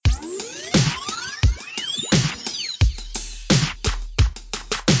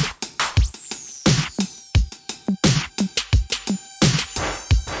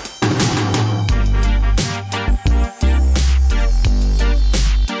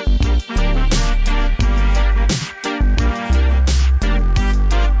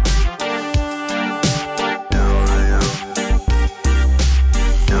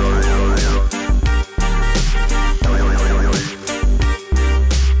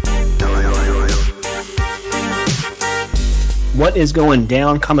What is going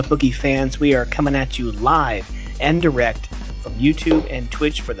down, comic bookie fans? We are coming at you live and direct from YouTube and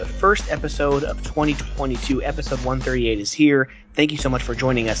Twitch for the first episode of 2022. Episode 138 is here. Thank you so much for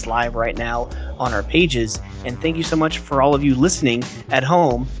joining us live right now on our pages, and thank you so much for all of you listening at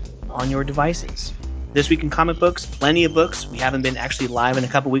home on your devices. This week in comic books, plenty of books. We haven't been actually live in a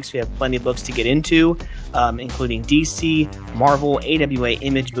couple weeks. We have plenty of books to get into, including DC, Marvel, AWA,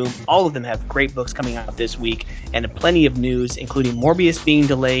 Image Boom. All of them have great books coming out this week, and plenty of news, including Morbius being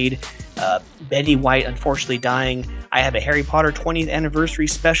delayed, Betty White unfortunately dying. I have a Harry Potter 20th anniversary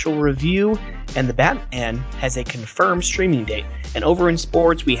special review, and the Batman has a confirmed streaming date. And over in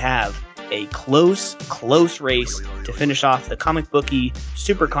sports, we have a close race to finish off the comic bookie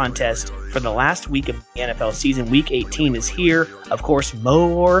super contest for the last week of the NFL season. Week 18 is here. Of course,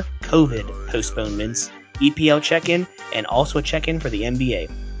 more COVID postponements, EPL check-in, and also a check-in for the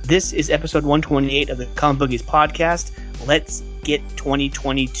NBA. This is episode 128 of the Comic Bookies podcast. Let's get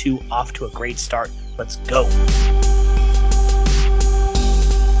 2022 off to a great start. Let's go.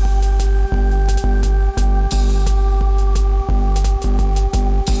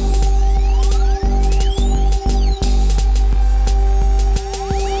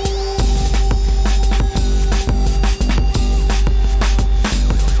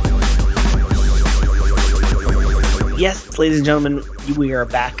 Yes, ladies and gentlemen, we are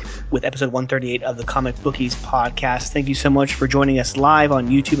back with episode 138 of the Comic Bookies podcast. Thank you so much for joining us live on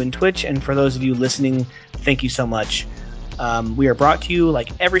YouTube and Twitch, and for those of you listening, thank you so much. We are brought to you like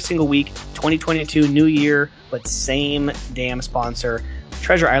every single week, 2022, new year, but same damn sponsor,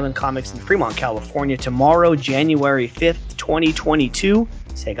 Treasure Island Comics in Fremont, California. Tomorrow, January 5th, 2022.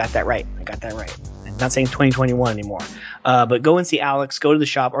 Say, I got that right. I'm not saying 2021 anymore. But go and see Alex, go to the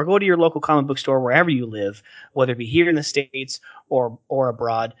shop, or go to your local comic book store wherever you live, whether it be here in the States or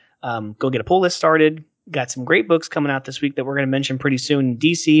abroad. Go get a pull list started. Got some great books coming out this week that we're going to mention pretty soon.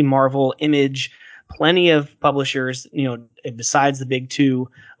 DC, Marvel, Image, plenty of publishers, besides the big two.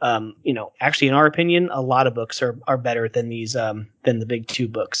 Actually, in our opinion, a lot of books are better than than the big two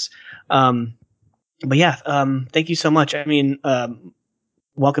books. Thank you so much.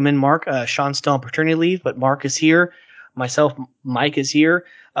 Welcome in, Mark. Sean's still on paternity leave, but Mark is here. Myself, Mike is here.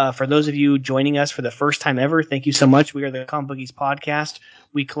 For those of you joining us for the first time ever, thank you so much. We are the Comic Bookies podcast.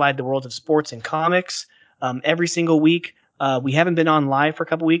 We collide the worlds of sports and comics every single week. We haven't been on live for a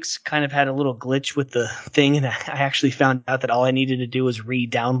couple weeks. Kind of had a little glitch with the thing, and I actually found out that all I needed to do was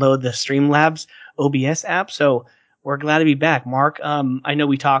re-download the Streamlabs OBS app. So we're glad to be back. Mark, I know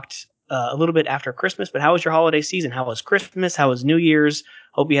we talked a little bit after Christmas, but how was your holiday season? How was Christmas? How was New Year's?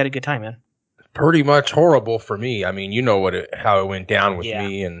 Hope you had a good time, man. Pretty much horrible for me. I mean, you know how it went down with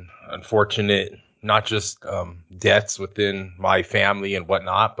me, and unfortunate, not just deaths within my family and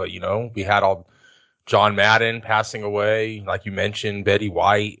whatnot, but we had all John Madden passing away, like you mentioned, Betty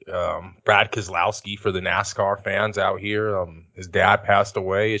White, Brad Keselowski for the NASCAR fans out here. His dad passed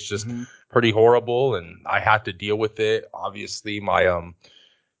away. It's just pretty horrible, and I had to deal with it. Obviously, my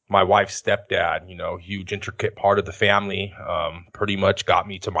wife's stepdad, huge intricate part of the family, pretty much got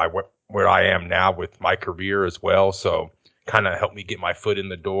me to where I am now with my career as well. So kind of helped me get my foot in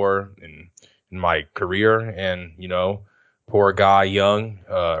the door in my career. And, poor guy, young,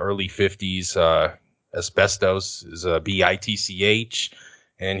 early 50s, asbestos is a BITCH.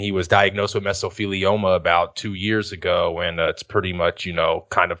 And he was diagnosed with mesothelioma about 2 years ago. And it's pretty much,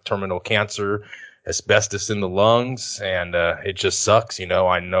 kind of terminal cancer, asbestos in the lungs. And it just sucks.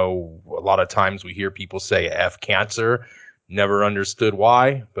 I know a lot of times we hear people say F cancer. Never understood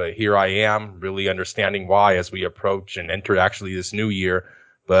why, but here I am really understanding why as we approach and enter actually this new year.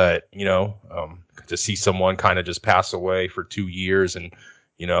 But, to see someone kind of just pass away for 2 years and,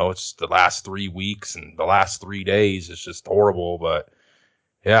 it's the last 3 weeks and the last 3 days, it's just horrible. But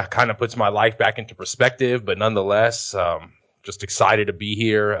yeah, kind of puts my life back into perspective, but nonetheless, just excited to be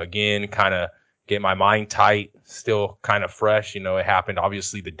here again, kind of get my mind tight, still kind of fresh. It happened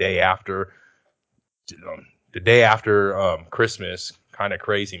obviously the day after Christmas. Kind of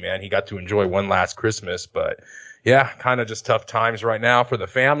crazy, man. He got to enjoy one last Christmas, but yeah, kind of just tough times right now for the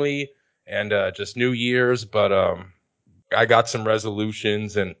family and just New Year's. But I got some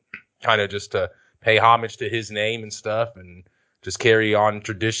resolutions and kind of just to pay homage to his name and stuff and just carry on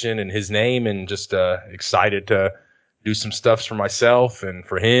tradition in his name, and just excited to do some stuff for myself and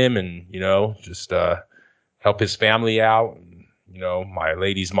for him, and just help his family out, and my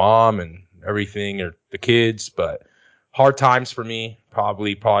lady's mom and everything, or the kids. But hard times for me,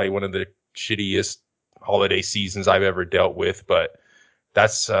 probably one of the shittiest holiday seasons I've ever dealt with. But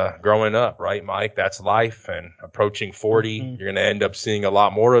that's growing up, right, Mike? That's life. And approaching 40, you're going to end up seeing a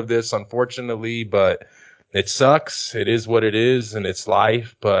lot more of this, unfortunately. But it sucks. It is what it is, and it's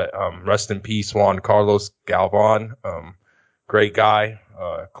life. But rest in peace, Juan Carlos Galvan. Great guy,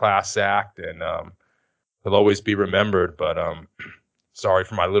 class act, and he'll always be remembered. But sorry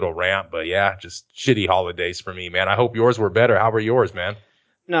for my little rant, but yeah, just shitty holidays for me, man. I hope yours were better. How were yours, man?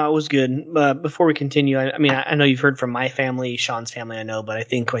 No, it was good. Before we continue, I mean, I know you've heard from my family, Sean's family, I know, but I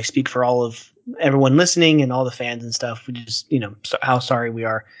think I speak for all of everyone listening and all the fans and stuff. We just, how sorry we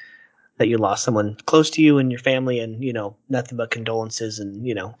are that you lost someone close to you and your family, and nothing but condolences, and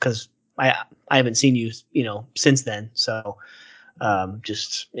because I haven't seen you since then, so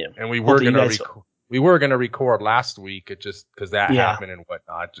just And we were hopefully you gonna guys, we were gonna record last week. It just because that yeah, happened and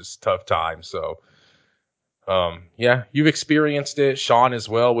whatnot, just tough time. So yeah, you've experienced it, Sean, as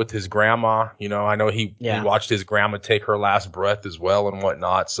well with his grandma. I know he yeah, watched his grandma take her last breath as well and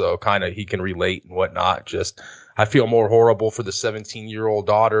whatnot. So kind of he can relate and whatnot. Just I feel more horrible for the 17-year-old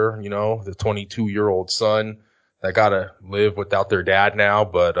daughter, the 22-year-old son that gotta live without their dad now.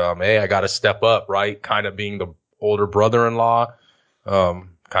 But hey, I gotta step up, right? Kind of being the older brother-in-law, kind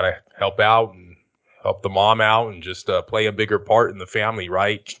of help out and help the mom out and just play a bigger part in the family,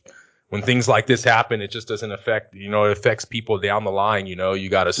 right? When things like this happen, it just doesn't affect, it affects people down the line. You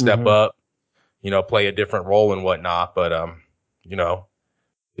got to step mm-hmm. up, play a different role and whatnot. But,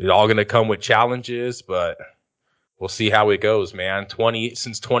 it's all going to come with challenges, but we'll see how it goes, man.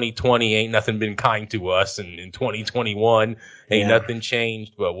 Since 2020, ain't nothing been kind to us. And in 2021, ain't Yeah, nothing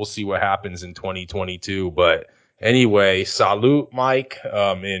changed, but we'll see what happens in 2022. But anyway, salute, Mike,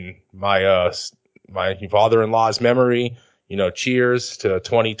 in my father-in-law's memory. Cheers to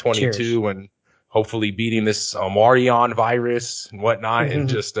 2022 cheers. and hopefully beating this Marion virus and whatnot, and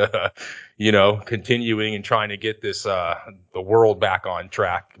just, continuing and trying to get this, the world back on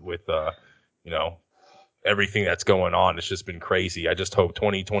track with, you know, everything that's going on. It's just been crazy. I just hope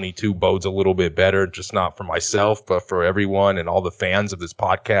 2022 bodes a little bit better, just not for myself, but for everyone and all the fans of this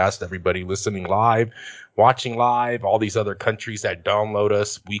podcast, everybody listening live, watching live, all these other countries that download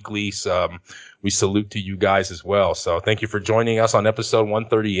us weekly. So, we salute to you guys as well. So thank you for joining us on episode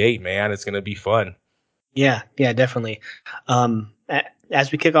 138, man. It's going to be fun. Yeah, definitely.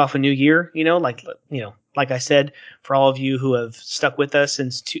 As we kick off a new year, like I said, for all of you who have stuck with us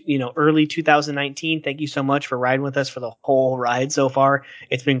since early 2019, thank you so much for riding with us for the whole ride so far.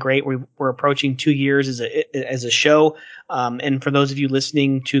 It's been great. We're approaching 2 years as a show. And for those of you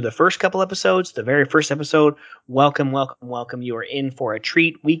listening to the first couple episodes, the very first episode, welcome, welcome, welcome. You are in for a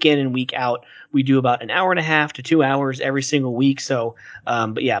treat week in and week out. We do about an hour and a half to 2 hours every single week. So,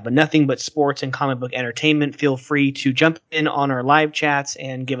 but nothing but sports and comic book entertainment. Feel free to jump in on our live chats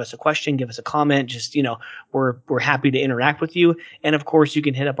and give us a question, give us a comment. Just, we're happy to interact with you. And of course, you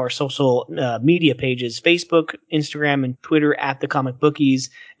can hit up our social media pages, Facebook, Instagram, and Twitter at the Comic Bookies,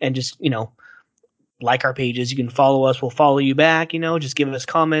 and just, like our pages. You can follow us. We'll follow you back, just give us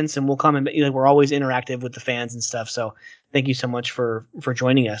comments and we'll comment. We're always interactive with the fans and stuff. So thank you so much for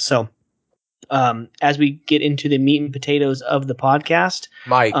joining us. So, as we get into the meat and potatoes of the podcast,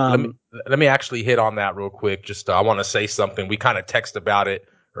 Mike, let me actually hit on that real quick. Just I want to say something. We kind of texted about it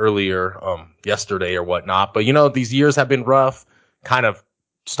earlier, yesterday or whatnot. But these years have been rough. Kind of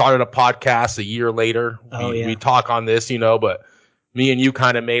started a podcast a year later. We talk on this, but me and you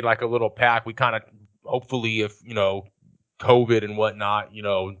kind of made like a little pact. We kind of hopefully, if COVID and whatnot,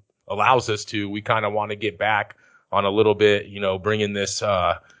 allows us to, we kind of want to get back on a little bit, bringing this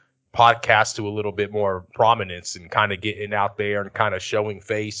podcast to a little bit more prominence and kind of getting out there and kind of showing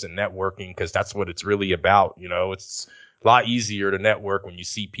face and networking, because that's what it's really about. It's a lot easier to network when you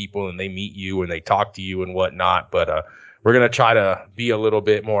see people and they meet you and they talk to you and whatnot. But we're going to try to be a little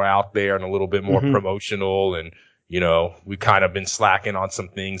bit more out there and a little bit more promotional. And, we kind of been slacking on some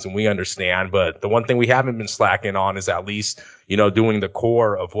things and we understand. But the one thing we haven't been slacking on is at least, doing the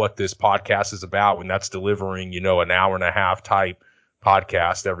core of what this podcast is about. And that's delivering, an hour and a half type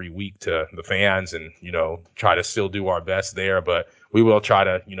podcast every week to the fans, and try to still do our best there. But we will try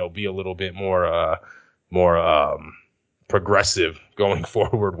to be a little bit more progressive going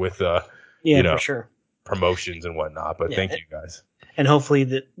forward with for sure, promotions and whatnot. But thank you guys. And hopefully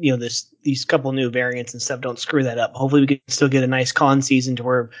that these couple new variants and stuff don't screw that up. Hopefully we can still get a nice con season to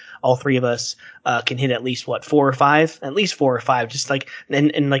where all three of us can hit at least 4 or 5, just like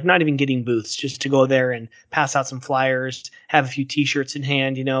and like not even getting booths, just to go there and pass out some flyers, have a few t-shirts in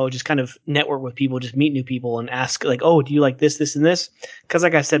hand, just kind of network with people, just meet new people and ask like, oh, do you like this and this? Because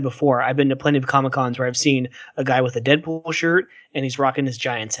like I said before, I've been to plenty of Comic Cons where I've seen a guy with a Deadpool shirt and he's rocking his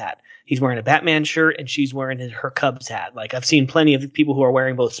Giants hat. He's wearing a Batman shirt and she's wearing her Cubs hat. Like I've seen plenty of people who are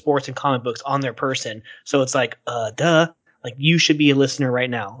wearing both sports and comic books on their person. So it's like, duh. Like, you should be a listener right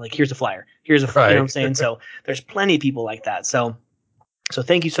now. Like, here's a flyer. Here's a, you know what I'm Right. saying? So there's plenty of people like that. So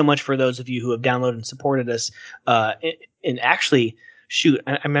thank you so much for those of you who have downloaded and supported us. And actually, shoot,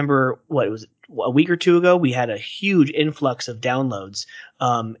 I remember it was a week or two ago, we had a huge influx of downloads.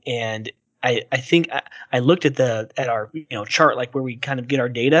 And I think I looked at our chart, like where we kind of get our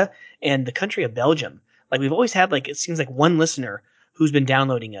data, and the country of Belgium. Like, we've always had, like, it seems like one listener who's been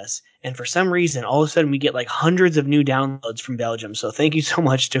downloading us, and for some reason, all of a sudden, we get like hundreds of new downloads from Belgium. So thank you so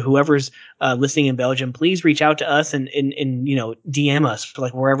much to whoever's listening in Belgium. Please reach out to us and DM us for,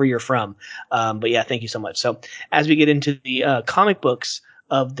 like, wherever you're from. But yeah, thank you so much. So as we get into the comic books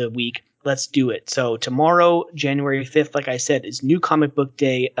of the week, let's do it. So tomorrow, January 5th, like I said, is New Comic Book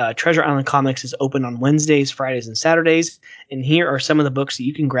Day. Treasure Island Comics is open on Wednesdays, Fridays, and Saturdays. And here are some of the books that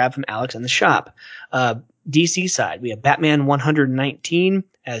you can grab from Alex in the shop. DC side, we have Batman 119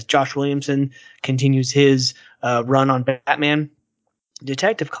 as Josh Williamson continues his run on Batman.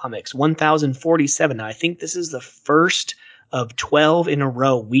 Detective Comics 1047. Now, I think this is the first of 12 in a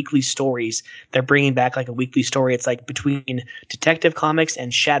row weekly stories. They're bringing back like a weekly story. It's like between Detective Comics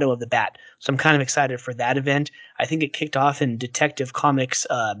and Shadow of the Bat. So I'm kind of excited for that event. I think it kicked off in Detective Comics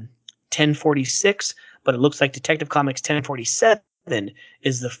 1046, but it looks like Detective Comics 1047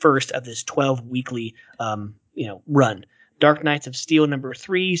 is the first of this 12 weekly run. Dark Knights of Steel number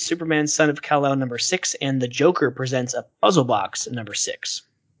 3, Superman Son of Kal-El number 6, and The Joker presents a puzzle box number 6.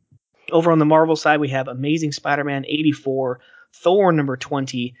 Over on the Marvel side, we have Amazing Spider-Man 84, Thor number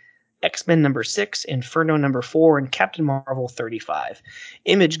 20, X-Men number 6, Inferno number 4, and Captain Marvel 35.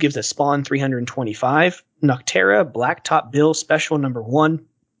 Image gives us Spawn 325, Noctera, Blacktop Bill Special number 1,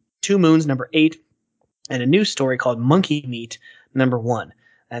 Two Moons number 8, and a new story called Monkey Meat number 1.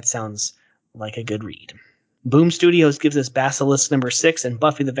 That sounds like a good read. Boom Studios gives us Basilisk number 6 and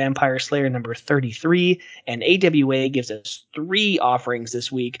Buffy the Vampire Slayer number 33, and AWA gives us 3 offerings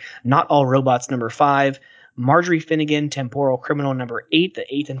this week. Not All Robots number 5, Marjorie Finnegan Temporal Criminal number 8, the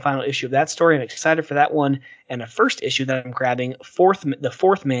 8th and final issue of that story. I'm excited for that one, and a first issue that I'm grabbing, The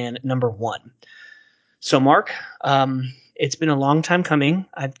Fourth Man number 1. So, Mark, it's been a long time coming.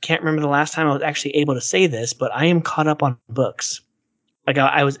 I can't remember the last time I was actually able to say this, but I am caught up on books. Like,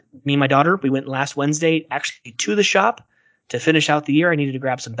 me and my daughter, we went last Wednesday actually to the shop to finish out the year. I needed to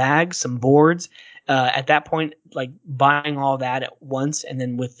grab some bags, some boards. At that point, like, buying all that at once, and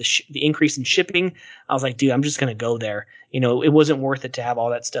then with the increase in shipping, I was like, dude, I'm just going to go there. It wasn't worth it to have all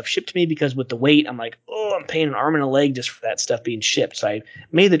that stuff shipped to me, because with the weight, I'm like, oh, I'm paying an arm and a leg just for that stuff being shipped. So I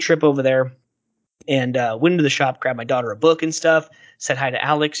made the trip over there and went into the shop, grabbed my daughter a book and stuff, said hi to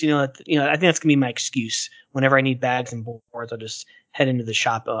Alex. I think that's going to be my excuse. Whenever I need bags and boards, I'll just head into the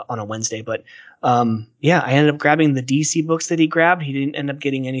shop on a Wednesday. But I ended up grabbing the DC books that he grabbed. He didn't end up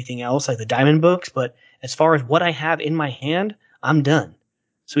getting anything else, like the Diamond books. But as far as what I have in my hand, I'm done.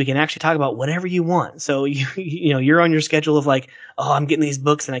 So we can actually talk about whatever you want. So you're on your schedule of like, oh, I'm getting these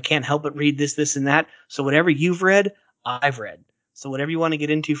books and I can't help but read this, and that. So whatever you've read, I've read. So whatever you want to get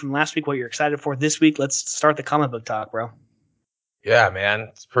into from last week, what you're excited for this week, let's start the comic book talk, bro. Yeah, man,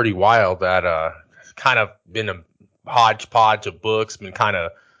 it's pretty wild that kind of been a hodgepodge of books, been kind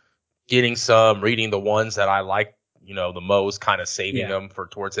of getting some, reading the ones that I like, the most, kind of saving them for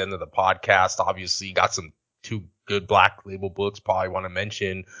towards the end of the podcast. Obviously, got some 2 good Black Label books probably want to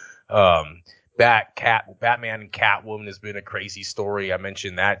mention. Batman and Catwoman has been a crazy story. I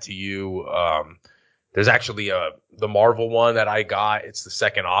mentioned that to you. There's actually the Marvel one that I got. It's the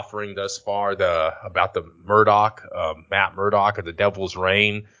second offering thus far. About the Murdoch, Matt Murdock of the Devil's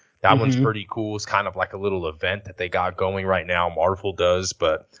Reign. That one's pretty cool. It's kind of like a little event that they got going right now. Marvel does,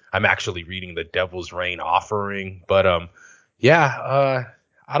 but I'm actually reading the Devil's Reign offering. But I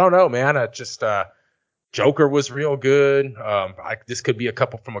don't know, man. Joker was real good. This could be a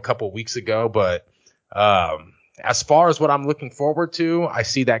couple weeks ago, but as far as what I'm looking forward to, I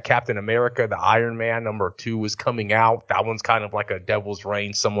see that Captain America, the Iron Man number 2 is coming out. That one's kind of like a Devil's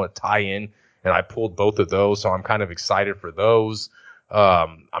Reign somewhat tie-in, and I pulled both of those, so I'm kind of excited for those.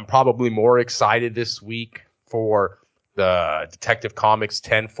 I'm probably more excited this week for the Detective Comics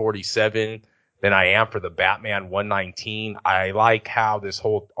 1047 than I am for the Batman 119. I like how this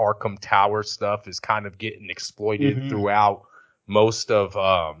whole Arkham Tower stuff is kind of getting exploited throughout most of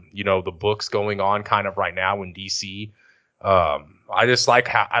the books going on kind of right now in DC. I just like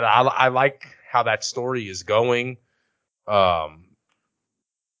how I like how that story is going.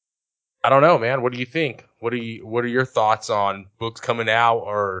 I don't know, man. What do you think? What are your thoughts on books coming out?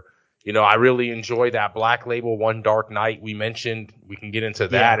 Or, I really enjoy that Black Label One Dark Knight we mentioned. We can get into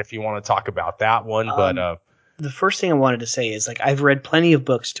that if you want to talk about that one. But the first thing I wanted to say is, like, I've read plenty of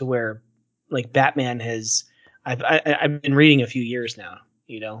books to where, like, Batman has I've been reading a few years now.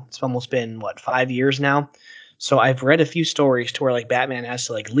 It's almost been what 5 years now. So I've read a few stories to where like Batman has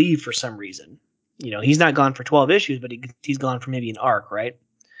to like leave for some reason. He's not gone for 12 issues, but he's gone for maybe an arc, right?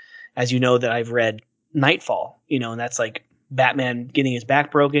 As you know, that I've read Nightfall, and that's like Batman getting his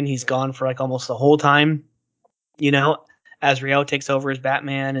back broken. He's gone for like almost the whole time. you know, Azrael takes over as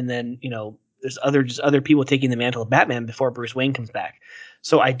Batman, and then there's other people taking the mantle of Batman before Bruce Wayne comes back.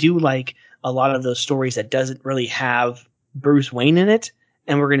 So I do like a lot of those stories that doesn't really have Bruce Wayne in it,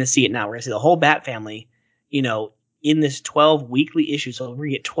 and we're going to see it now. We're going to see the whole Bat family, in this 12 weekly issue. So we're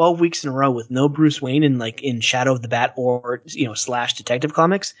going to get 12 weeks in a row with no Bruce Wayne in Shadow of the Bat or slash Detective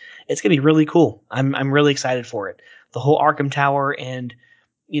Comics. It's going to be really cool. I'm really excited for it. The whole Arkham Tower and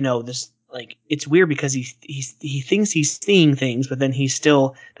this, like, it's weird because he thinks he's seeing things, but then he's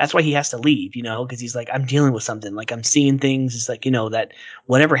still, that's why he has to leave, because he's like, I'm dealing with something, like I'm seeing things. It's like, that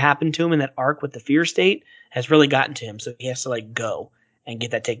whatever happened to him in that arc with the fear state has really gotten to him. So he has to like go and get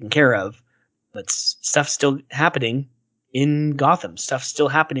that taken care of. But stuff's still happening in Gotham. Stuff's still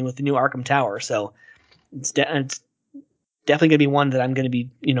happening with the new Arkham Tower. So it's definitely going to be one that I'm going to be,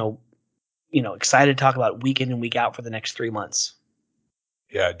 excited to talk about week in and week out for the next 3 months.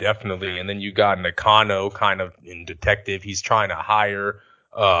 Yeah, definitely. And then you got Nakano kind of in Detective. He's trying to hire,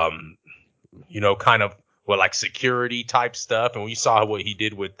 kind of like security type stuff. And we saw what he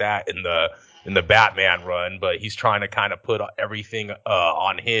did with that in the Batman run. But he's trying to kind of put everything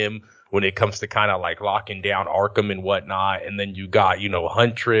on him when it comes to kind of like locking down Arkham and whatnot. And then you got,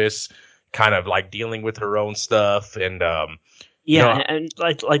 Huntress kind of like dealing with her own stuff. And and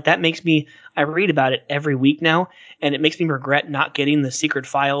like that makes me, I read about it every week now, and it makes me regret not getting the Secret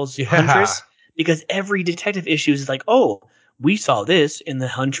Files Huntress, because every detective issue is like, oh, we saw this in the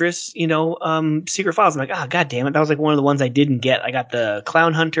Huntress, Secret Files. I'm like, god damn it, that was like one of the ones I didn't get. I got the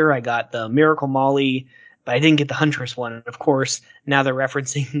Clown Hunter, I got the Miracle Molly, but I didn't get the Huntress one. And of course, now they're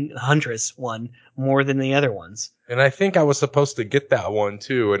referencing the Huntress one more than the other ones. And I think I was supposed to get that one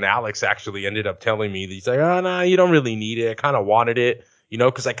too. And Alex actually ended up telling me, he's like, oh, no, you don't really need it. I kind of wanted it,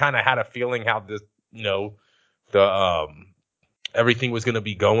 because I kind of had a feeling how everything was going to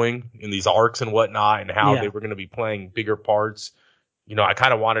be going in these arcs and whatnot, and how they were going to be playing bigger parts. I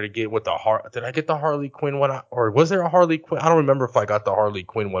kind of wanted to get with did I get the Harley Quinn one, or was there a Harley Quinn? I don't remember if I got the Harley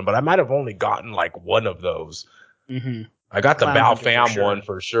Quinn one, but I might have only gotten like one of those. Mm-hmm. I got the Bao Fam one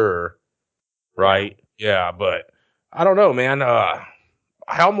for sure. Right. Yeah. But I don't know, man. I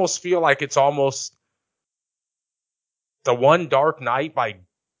almost feel like it's almost the one Dark Knight by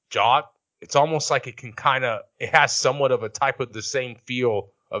Jot. It's almost like it has somewhat of a type of the same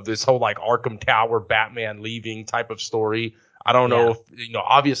feel of this whole like Arkham Tower, Batman leaving type of story. I don't know if,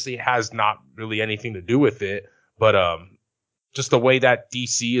 obviously it has not really anything to do with it, but, just the way that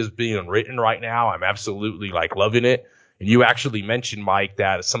DC is being written right now, I'm absolutely like loving it. And you actually mentioned, Mike,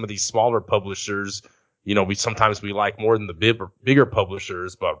 that some of these smaller publishers, we sometimes like more than the bigger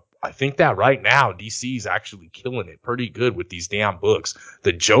publishers, but I think that right now DC is actually killing it pretty good with these damn books.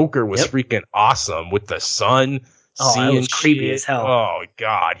 The Joker was freaking awesome with the sun. Oh, it was creepy as hell. Oh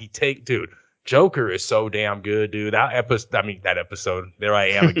God, dude. Joker is so damn good, dude. That episode, there I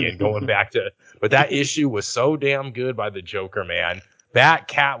am again, going back to, but that issue was so damn good by the Joker, man. That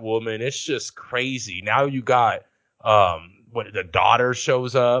Catwoman, it's just crazy. Now you got, the daughter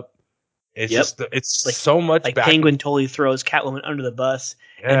shows up. It's it's like, so much. Like Penguin totally throws Catwoman under the bus,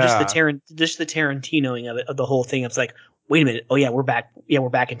 and just the Tarantinoing of it, of the whole thing. It's like, wait a minute. Oh yeah, we're back. Yeah, we're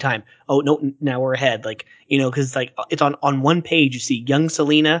back in time. Oh no, now we're ahead. Like, because it's like, it's on one page you see young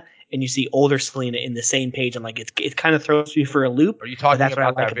Selena and you see older Selena in the same page. I'm like, it kind of throws me for a loop. Are you talking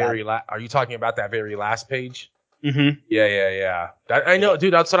about that very Are you talking about that very last page? Mm-hmm. Yeah. I know,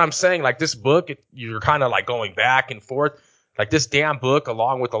 dude. That's what I'm saying. Like this book, you're kind of like going back and forth. Like this damn book,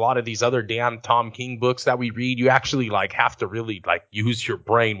 along with a lot of these other damn Tom King books that we read, you actually like have to really like use your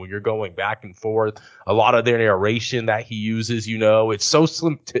brain when you're going back and forth. A lot of their narration that he uses, it's so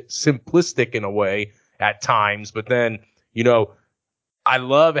simplistic in a way at times. But then, I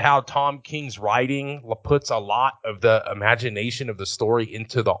love how Tom King's writing puts a lot of the imagination of the story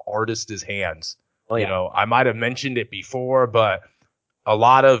into the artist's hands. Oh, yeah. I might have mentioned it before, but a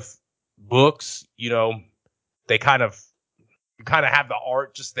lot of books, they kind of have the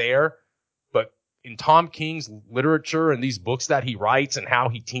art just there. But in Tom King's literature and these books that he writes and how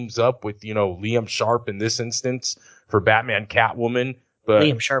he teams up with, Liam Sharp in this instance for Batman Catwoman. But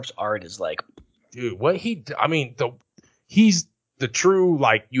Liam Sharp's art is like, dude, he's the true,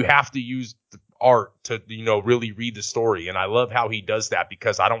 like, you have to use the art to, really read the story. And I love how he does that,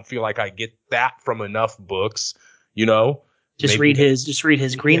 because I don't feel like I get that from enough books, Just read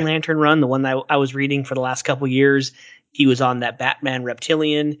his Green Lantern run, the one that I was reading for the last couple years. He was on that Batman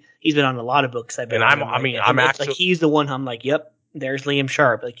Reptilian. He's been on a lot of books. I've been. And I'm actually like he's the one. I'm like, yep. There's Liam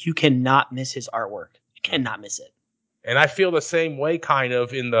Sharp. Like you cannot miss his artwork. You cannot miss it. And I feel the same way kind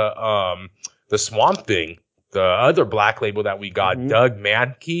of in the Swamp Thing, the other Black Label that we got, Doug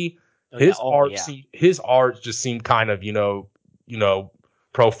Mankey. His art just seemed kind of,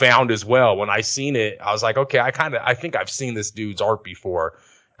 profound as well. When I seen it, I was like, okay, I think I've seen this dude's art before.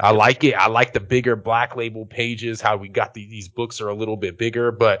 I like it. I like the bigger Black Label pages, how we got these books are a little bit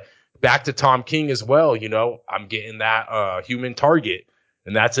bigger, but back to Tom King as well. I'm getting that Human Target,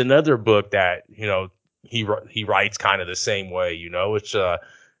 and that's another book that, he writes kind of the same way, it's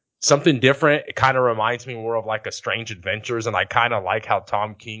something different. It kind of reminds me more of like a Strange Adventures. And I kind of like how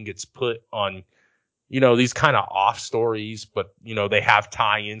Tom King gets put on, these kind of off stories, but they have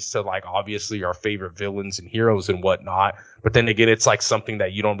tie-ins to like obviously our favorite villains and heroes and whatnot. But then again, it's like something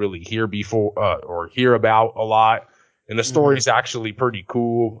that you don't really hear before or hear about a lot. And the story is actually pretty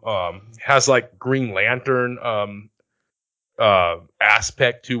cool. Has like Green Lantern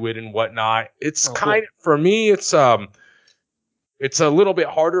aspect to it and whatnot. It's for me, it's a little bit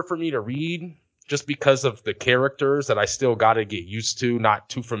harder for me to read just because of the characters that I still got to get used to. Not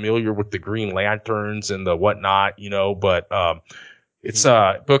too familiar with the Green Lanterns and the whatnot, but it's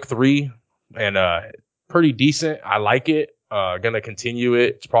book 3 and pretty decent. I like it. Gonna continue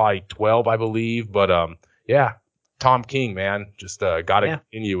it. It's probably 12, I believe. But yeah, Tom King, man, just gotta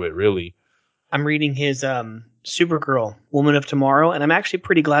continue it, really. I'm reading his Supergirl, Woman of Tomorrow, and I'm actually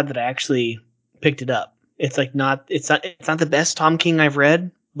pretty glad that I actually picked it up. It's not the best Tom King I've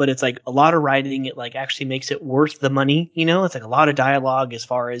read, but it's like a lot of writing. It like actually makes it worth the money. It's like a lot of dialogue as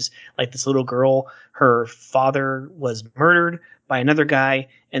far as like this little girl, her father was murdered by another guy,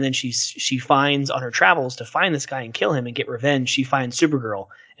 and then she finds on her travels to find this guy and kill him and get revenge. She finds Supergirl,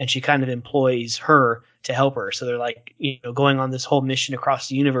 and she kind of employs her to help her. So they're like, going on this whole mission across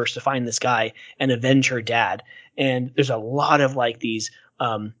the universe to find this guy and avenge her dad. And there's a lot of like these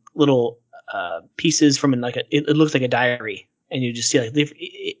little pieces from it looks like a diary, and you just see like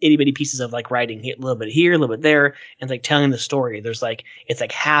itty bitty pieces of like writing a little bit here, a little bit there, and like telling the story. There's like it's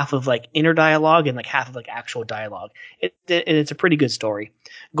like half of like inner dialogue and like half of like actual dialogue. And it's a pretty good story.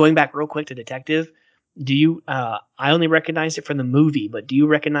 Going back real quick to Detective, do you? I only recognize it from the movie, but do you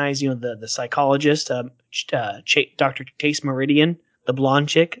recognize the psychologist, Dr. Chase Meridian? The blonde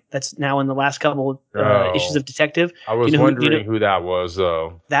chick that's now in the last couple issues of Detective. I was wondering who that was,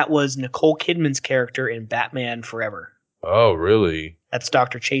 though. That was Nicole Kidman's character in Batman Forever. Oh, really? That's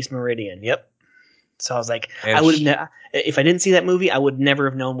Dr. Chase Meridian. Yep. So I was like, if I didn't see that movie, I would never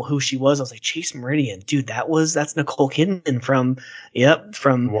have known who she was. I was like, Chase Meridian, dude, that's Nicole Kidman from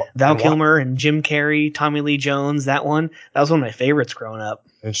Val Kilmer and Jim Carrey, Tommy Lee Jones. That one was one of my favorites growing up.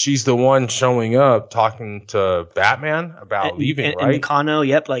 And she's the one showing up talking to Batman about leaving, right? And Nakano,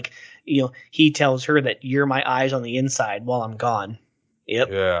 yep. Like, he tells her that you're my eyes on the inside while I'm gone. Yep.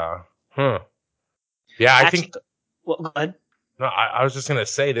 Yeah. Huh. Yeah, I think. Well, go ahead. No, I was just going to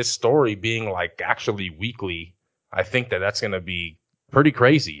say this story being like actually weekly, I think that's going to be pretty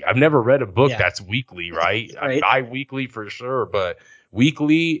crazy. I've never read a book that's weekly, right? Right. Bi-weekly for sure, but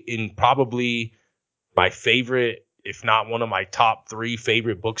weekly in probably my favorite, if not one of my top 3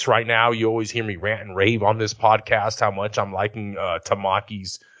 favorite books right now. You always hear me rant and rave on this podcast how much I'm liking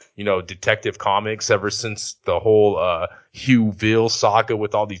Tamaki's, Detective Comics ever since the whole Hugh Ville saga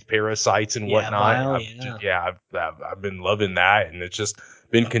with all these parasites and whatnot. I've been loving that, and it's just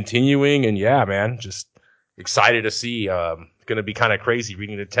been continuing. And yeah, man, just excited to see. Going to be kind of crazy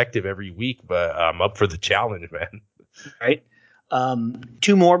reading Detective every week, but I'm up for the challenge, man. Right.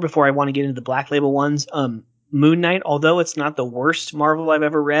 2 more before I want to get into the Black Label ones. Moon Knight, although it's not the worst Marvel I've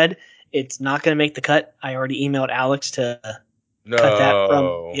ever read, it's not going to make the cut. I already emailed Alex to cut that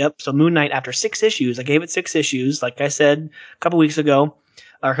from. Yep. So Moon Knight, after 6 issues, I gave it 6 issues. Like I said a couple weeks ago,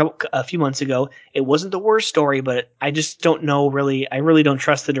 or a few months ago, it wasn't the worst story, but I just don't know really. I really don't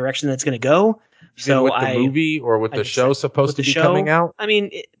trust the direction that's going to go. So with the movie or with the show supposed to be coming out? I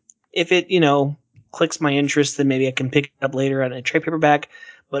mean, if it clicks my interest, then maybe I can pick it up later on a trade paperback.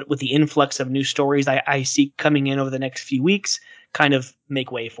 But with the influx of new stories I see coming in over the next few weeks, kind of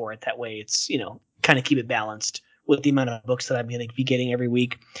make way for it. That way it's, kind of keep it balanced with the amount of books that I'm going to be getting every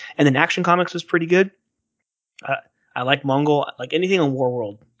week. And then Action Comics was pretty good. I like Mongol. Like anything on War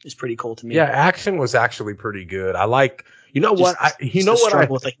World is pretty cool to me. Yeah, Action was actually pretty good. I like,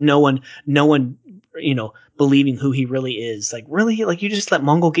 with like no one, believing who he really is. Like really, like you just let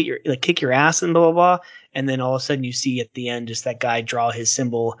Mongol kick your ass and blah blah blah, and then all of a sudden you see at the end just that guy draw his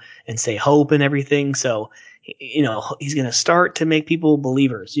symbol and say hope and everything. So he's going to start to make people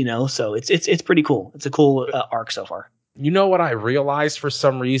believers, so it's pretty cool. It's a cool arc so far. You know what I realized for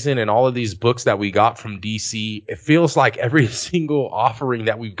some reason in all of these books that we got from DC, it feels like every single offering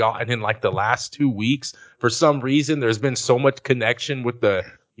that we've gotten in like the last 2 weeks, for some reason, there's been so much connection with the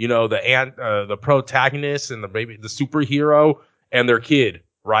protagonist and the superhero and their kid,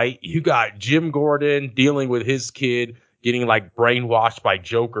 right? You got Jim Gordon dealing with his kid getting like brainwashed by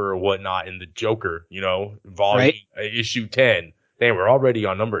Joker or whatnot in the Joker, volume issue 10. Dang, we're already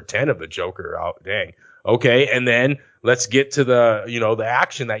on number 10 of the Joker. Oh, dang. Okay. And then let's get to the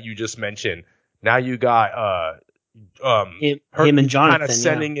action that you just mentioned. Now you got, him and Jonathan kind of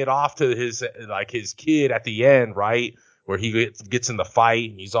sending it off to his kid at the end, right? Where he gets in the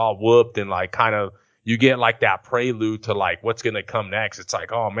fight and he's all whooped and like kind of, you get like that prelude to like what's going to come next. It's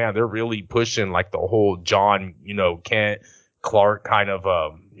like, oh man, they're really pushing like the whole John, Kent, Clark kind of,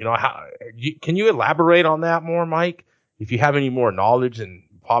 can you elaborate on that more, Mike? If you have any more knowledge, and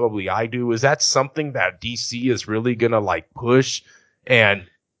probably I do, is that something that DC is really going to like push? And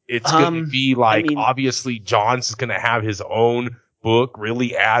it's going to be like, obviously John's going to have his own book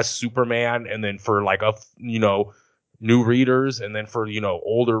really as Superman. And then for like new readers, and then for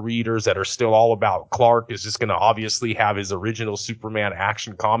older readers that are still all about Clark, is just going to obviously have his original Superman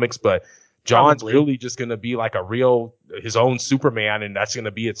Action Comics, but John's really just going to be like his own Superman, and that's going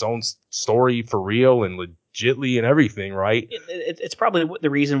to be its own story for real and legitly and everything, right? It's probably the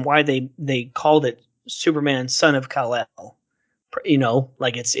reason why they called it Superman Son of Kal-El.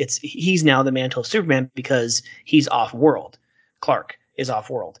 Like he's now the mantle of Superman because he's off world. Clark is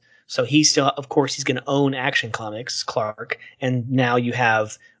off world. So he's still, of course, he's going to own Action Comics, Clark. And now you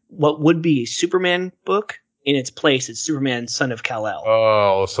have what would be a Superman book. In its place, it's Superman Son of Kal-El.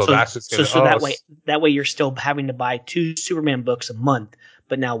 Oh, so that's just gonna, so that way you're still having to buy 2 Superman books a month.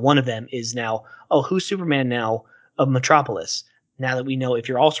 But now one of them is now, who's Superman now of Metropolis? Now that we know, if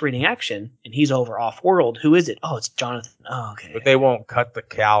you're also reading Action and he's over off world, who is it? Oh, it's Jonathan. Oh, okay. But they won't cut the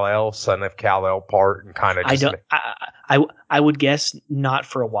Kal-El, Son of Kal-El part and kind of just. I would guess not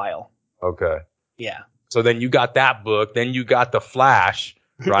for a while. Okay. Yeah. So then you got that book. Then you got the Flash,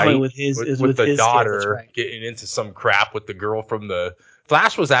 right? with the his daughter right. Getting into some crap with the girl from the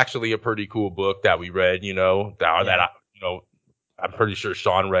Flash was actually a pretty cool book that we read. I'm pretty sure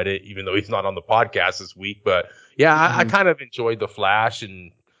Sean read it, even though he's not on the podcast this week. But yeah, I kind of enjoyed the Flash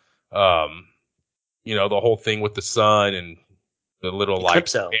and, the whole thing with the sun and the little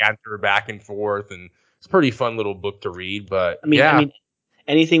Eclipso. like banter back and forth, and it's a pretty fun little book to read. But I mean,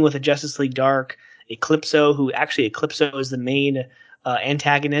 anything with a Justice League Dark, Eclipso, Eclipso is the main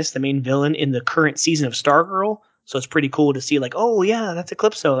antagonist, the main villain in the current season of Stargirl. So it's pretty cool to see, like, oh yeah, that's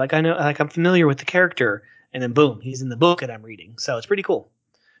Eclipso. Like I know, like I'm familiar with the character, and then boom, he's in the book that I'm reading. So it's pretty cool.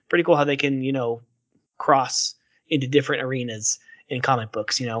 Pretty cool how they can, cross into different arenas in comic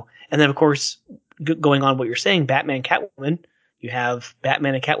books, And then of course, going on what you're saying, Batman, Catwoman. You have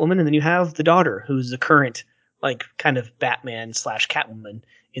Batman and Catwoman, and then you have the daughter, who's the current, like, kind of Batman / Catwoman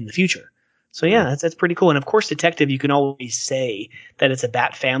in the future. So yeah, that's pretty cool. And of course, Detective, you can always say that it's a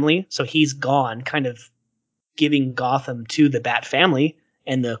Bat family. So he's gone, kind of giving Gotham to the Bat family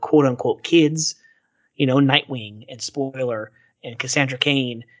and the quote unquote kids, Nightwing and Spoiler and Cassandra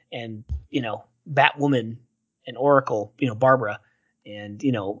Cain and, Batwoman and Oracle, Barbara and,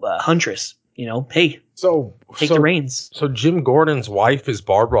 Huntress, hey, take the reins. So Jim Gordon's wife is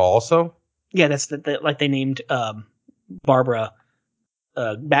Barbara also? Yeah, that's like they named Barbara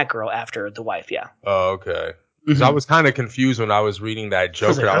Batgirl after the wife. Yeah. Oh, okay. Because I was kind of confused when I was reading that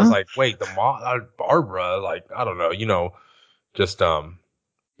Joker. I was like, wait, the mom, Barbara, like, I don't know, just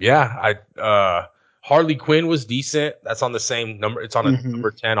yeah. Harley Quinn was decent. That's on the same number. It's on a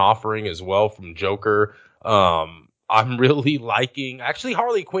number 10 offering as well from Joker. I'm really liking. Actually,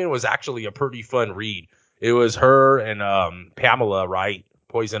 Harley Quinn was actually a pretty fun read. It was her and Pamela, right?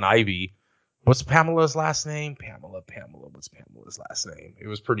 Poison Ivy. What's Pamela's last name? Pamela. What's Pamela's last name? It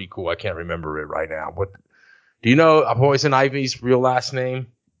was pretty cool. I can't remember it right now. What do you know? Poison Ivy's real last name?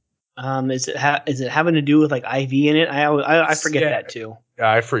 Is it having to do with like Ivy in it? I forget that too. Yeah,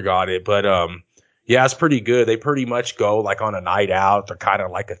 I forgot it, but yeah, it's pretty good. They pretty much go like on a night out. They're kind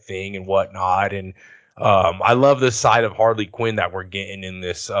of like a thing and whatnot, and I love this side of Harley Quinn that we're getting in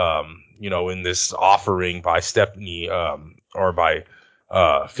this, in this offering by Stephanie, or by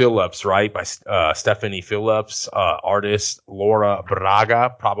Phillips, right? By Stephanie Phillips, artist Laura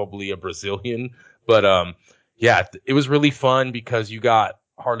Braga, probably a Brazilian. But yeah, it was really fun because you got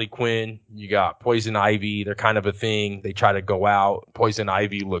Harley Quinn, you got Poison Ivy. They're kind of a thing. They try to go out. Poison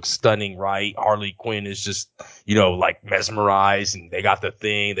Ivy looks stunning, right? Harley Quinn is just, like mesmerized, and they got the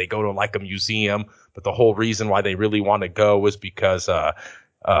thing. They go to like a museum. But the whole reason why they really want to go was because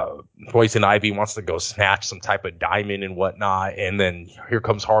Poison Ivy wants to go snatch some type of diamond and whatnot. And then here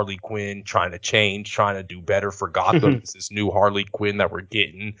comes Harley Quinn trying to change, trying to do better for Gotham. It's this new Harley Quinn that we're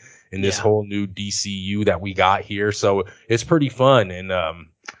getting in this whole new DCU that we got here. So it's pretty fun. And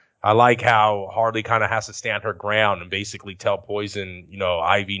I like how Harley kind of has to stand her ground and basically tell Poison,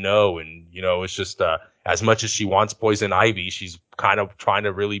 Ivy no. And, it's just as much as she wants Poison Ivy, she's kind of trying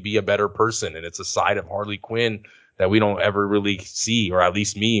to really be a better person. And it's a side of Harley Quinn that we don't ever really see, or at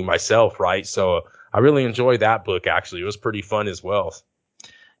least me, myself, right? So I really enjoyed that book, actually. It was pretty fun as well.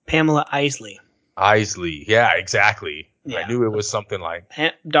 Pamela Isley. Yeah, exactly. Yeah. I knew it was something like...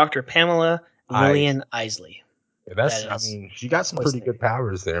 Dr. Pamela Lillian Isley. Yeah, she got some pretty good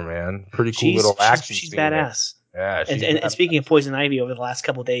powers there, man. Pretty cool little action She's scene badass. There. Yeah, and speaking of Poison Ivy, over the last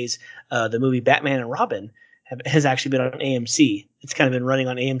couple of days, the movie Batman and Robin has actually been on AMC. It's kind of been running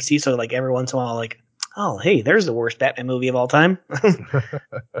on AMC, so like every once in a while, like, oh, hey, there's the worst Batman movie of all time.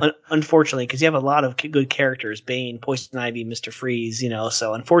 Unfortunately, because you have a lot of good characters, Bane, Poison Ivy, Mr. Freeze,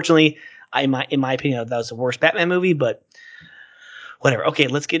 so unfortunately, in my opinion, that was the worst Batman movie, but whatever. Okay,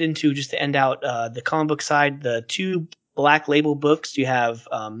 let's get into, just to end out the comic book side, the 2 Black Label books. You have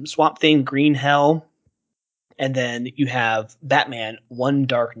Swamp Thing, Green Hell, and then you have Batman, One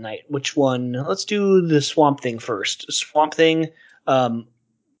Dark Knight. Which one? Let's do the Swamp Thing first. Swamp Thing,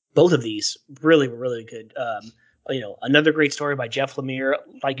 both of these really, really good. Another great story by Jeff Lemire.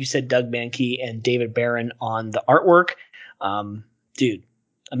 Like you said, Doug Mankey and David Barron on the artwork. Dude,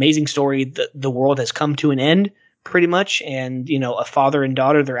 amazing story. The world has come to an end, pretty much, and a father and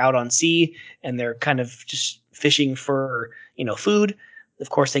daughter, they're out on sea and they're kind of just fishing for food. Of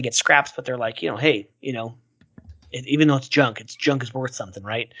course they get scraps, but they're like, hey, even though it's junk is worth something,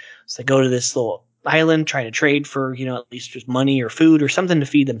 right? So they go to this little island, try to trade for at least just money or food or something to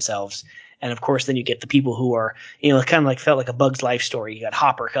feed themselves. And of course then you get the people who are it kind of like felt like a Bug's Life story. You got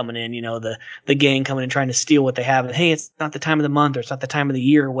Hopper coming in, the gang coming in trying to steal what they have, and hey, it's not the time of the month, or it's not the time of the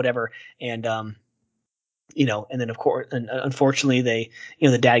year, or whatever. And and then of course, and unfortunately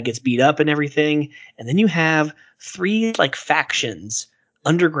the dad gets beat up and everything. And then you have 3 like factions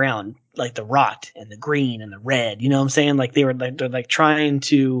underground, like the Rot and the Green and the Red, what I'm saying? Like they're like trying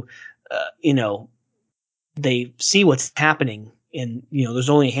to, they see what's happening and, there's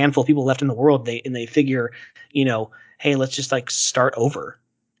only a handful of people left in the world. They figure, hey, let's just like start over.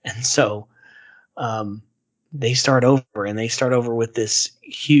 And so, they start over with this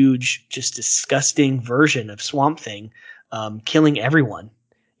huge, just disgusting version of Swamp Thing, killing everyone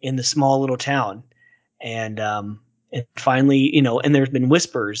in the small little town. And finally, and there's been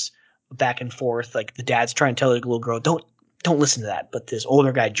whispers back and forth, like the dad's trying to tell the little girl, don't listen to that. But this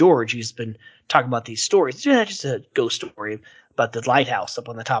older guy, George, he's been talking about these stories. Yeah, just a ghost story about the lighthouse up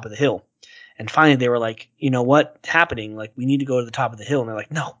on the top of the hill. And finally they were like, what's happening? Like, we need to go to the top of the hill. And they're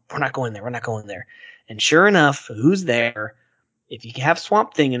like, no, we're not going there. And sure enough, who's there? If you have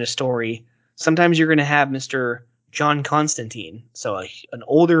Swamp Thing in a story, sometimes you're going to have Mr. John Constantine. So an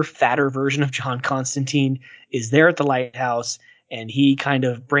older, fatter version of John Constantine is there at the lighthouse, and he kind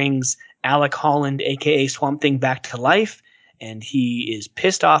of brings Alec Holland, a.k.a. Swamp Thing, back to life. And he is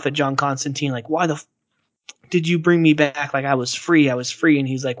pissed off at John Constantine, like, why the did you bring me back? Like, I was free. And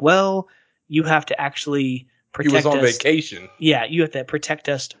he's like, well, you have to actually protect us. He was on vacation. Yeah, you have to protect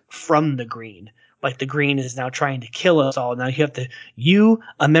us from the Green. Like, the Green is now trying to kill us all. Now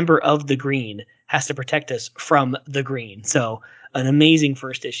a member of the Green, has to protect us from the Green. So, an amazing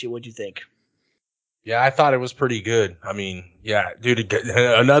first issue. What'd you think? Yeah, I thought it was pretty good. I mean, yeah, dude,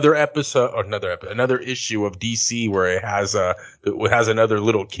 another issue of DC where it has another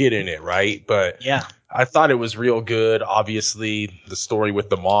little kid in it, right? But yeah, I thought it was real good. Obviously, the story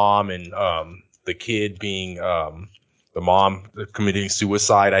with the mom and the kid being the mom committing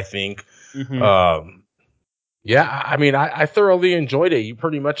suicide, I think. Mm-hmm. Yeah, I mean, I thoroughly enjoyed it. You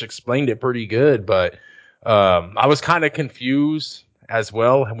pretty much explained it pretty good, but I was kind of confused as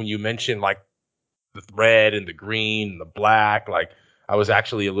well when you mentioned like the red and the green and the black. Like, I was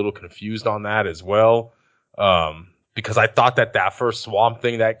actually a little confused on that as well, because I thought that first Swamp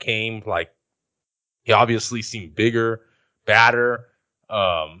Thing that came, like, he obviously seemed bigger, badder.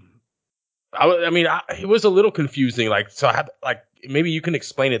 It was a little confusing. Like, so I had, like, maybe you can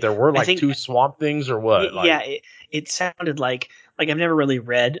explain it. There were like 2 Swamp Things or what? Yeah, it sounded like I've never really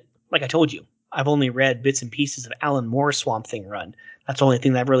read, like I told you, I've only read bits and pieces of Alan Moore's Swamp Thing run. That's the only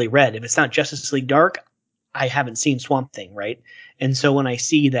thing that I've really read. If it's not Justice League Dark, I haven't seen Swamp Thing, right? And so when I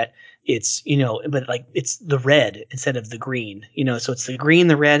see that it's, but like it's the red instead of the green, so it's the green,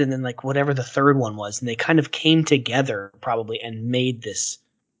 the red, and then like whatever the third one was, and they kind of came together probably and made this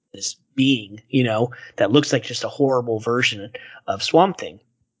being, that looks like just a horrible version of Swamp Thing.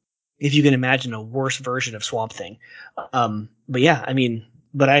 If you can imagine a worse version of Swamp Thing. But yeah,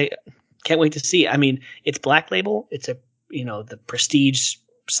 but I can't wait to see. It's Black Label. It's the prestige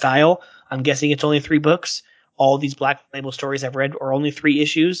style. I'm guessing it's only 3 books. All these Black Label stories I've read are only 3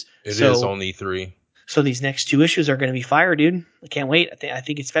 issues. It is only 3. So these next 2 issues are going to be fire, dude. I can't wait. I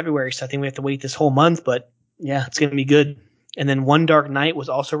think it's February, so I think we have to wait this whole month. But yeah, it's going to be good. And then One Dark Night was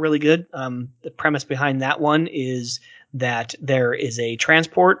also really good. The premise behind that one is that there is a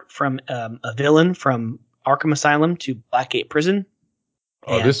transport from a villain from Arkham Asylum to Blackgate Prison.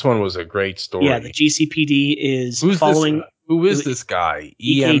 Oh, this one was a great story. Yeah, the GCPD is following. Who is this guy?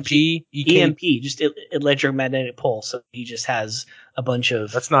 EMP? EMP, just electromagnetic pulse. So he just has a bunch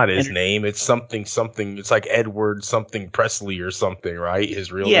of. That's not his name. It's something. It's like Edward something Presley or something, right?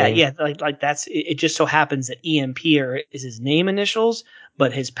 His real name. Yeah. Like that's. It just so happens that EMP is his name initials,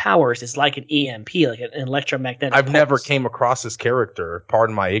 but his powers is like an EMP, like an electromagnetic. I've never came across this character.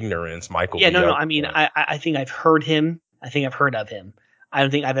 Pardon my ignorance, Michael. Yeah, no. I think I've heard him. I think I've heard of him. I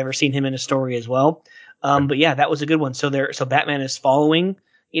don't think I've ever seen him in a story as well. But yeah, that was a good one. So Batman is following,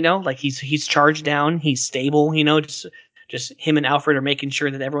 like he's charged down, he's stable, just him and Alfred are making sure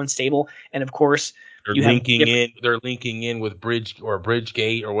that everyone's stable. And of course, they're linking in with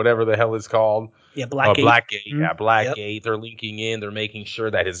Bridgegate or whatever the hell it's called. Yeah, Blackgate. Blackgate. Mm-hmm. Yeah, Blackgate. Yep. They're linking in. They're making sure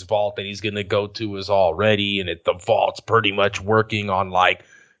that his vault that he's going to go to is all ready, and the vault's pretty much working on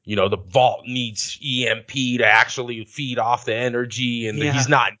the vault needs EMP to actually feed off the energy, and he's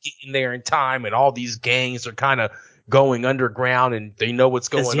not getting there in time, and all these gangs are kind of going underground, and they know what's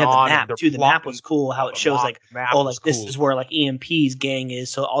going on. The map, too. The map was cool, how it shows this is where EMP's gang is,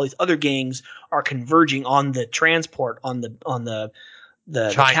 so all these other gangs are converging on the transport, on the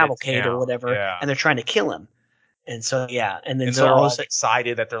cavalcade or whatever, and they're trying to kill him. And so and they're all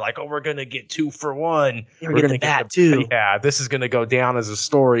excited that they're like, oh, we're gonna get 2 for 1. We're gonna get the too. Yeah, this is gonna go down as a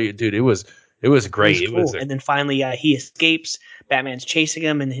story, dude. It was great. It was cool. And then finally, he escapes. Batman's chasing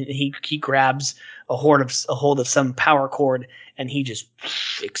him, and he grabs a hold of some power cord, and he just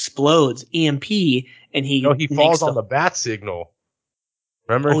explodes EMP, and he falls on the bat signal.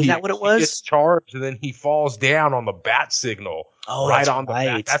 Remember, is that what it was? He gets charged, and then he falls down on the bat signal. Oh, right on the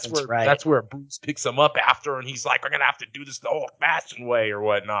bat. That's where Bruce picks him up after, and he's like, "We're gonna have to do this the old-fashioned way or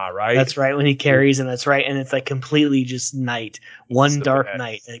whatnot," right? That's right. When he carries him, that's right, and it's like completely just night, one dark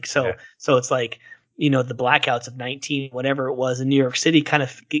night. Like so it's like the blackouts of 19 whatever it was in New York City kind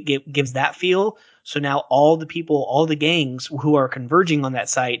of gives that feel. So now all the people, all the gangs who are converging on that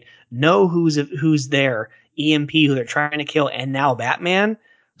site know who's there. EMP, who they're trying to kill, and now Batman.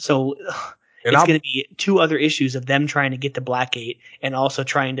 So it's going to be 2 other issues of them trying to get to Blackgate and also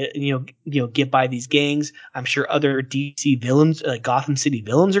trying to get by these gangs. I'm sure other DC villains, like Gotham City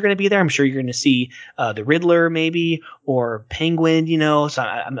villains, are going to be there. I'm sure you're going to see the Riddler maybe, or Penguin. So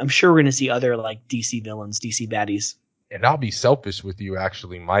I'm sure we're going to see other like DC villains, DC baddies. And I'll be selfish with you,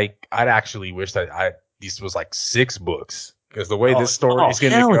 actually, Mike. I'd actually wish that this was like 6 books. Because the way this story is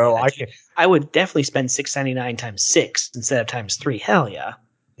going to go, I would definitely spend $6.99 times 6 instead of times 3. Hell yeah!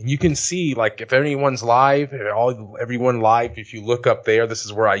 And you can see, like, if anyone's live, everyone live, if you look up there, this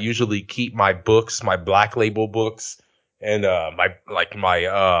is where I usually keep my books, my Black Label books, and my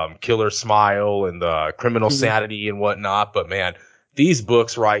Killer Smile and Criminal Sanity and whatnot. But man, these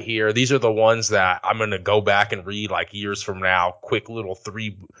books right here, these are the ones that I'm going to go back and read like years from now. Quick little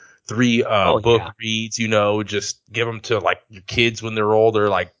three book reads, just give them to like your kids when they're older.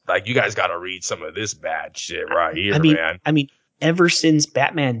 Like you guys got to read some of this bad shit right here, man. Ever since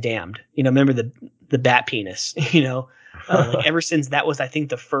Batman Damned, remember the bat penis, ever since that was, I think,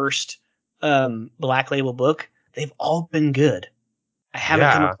 the first Black Label book, they've all been good. I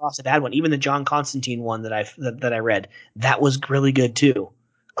haven't come across a bad one. Even the John Constantine one that I read, that was really good too.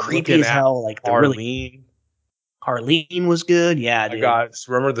 Creepy as hell. Like Harleen was good. Yeah, dude.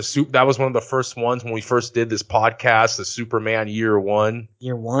 Remember the soup? That was one of the first ones when we first did this podcast, the Superman Year One.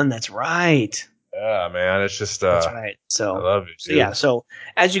 Year One, that's right. Yeah, man, it's just that's right. So I love it. Dude. So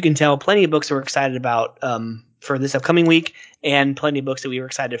as you can tell, plenty of books that we're excited about for this upcoming week, and plenty of books that we were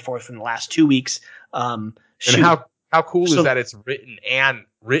excited for from the last 2 weeks. And how cool is that? It's written and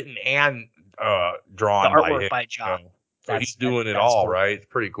drawn. The artwork by John. So he's doing it all, cool. Right? It's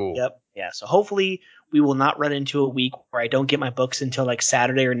pretty cool. Yep. Yeah. So hopefully we will not run into a week where I don't get my books until like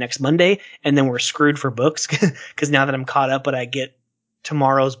Saturday or next Monday, and then we're screwed for books because now that I'm caught up, but I get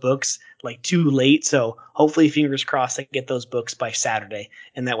tomorrow's books like too late. So hopefully, fingers crossed, I get those books by Saturday,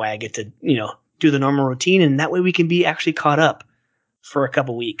 and that way I get to do the normal routine, and that way we can be actually caught up for a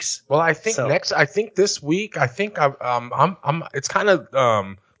couple weeks. Well, I think this week, it's kind of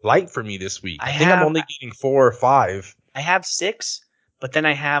light for me this week. I think I'm only getting 4 or 5. I have 6, but then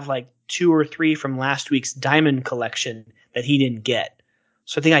I have like 2 or 3 from last week's Diamond collection that he didn't get.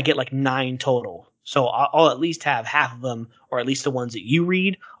 So I think I get like 9 total. So I'll at least have half of them, or at least the ones that you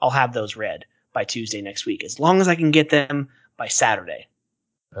read, I'll have those read by Tuesday next week, as long as I can get them by Saturday.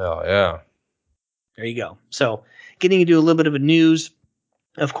 Oh, yeah. There you go. So getting into a little bit of a news,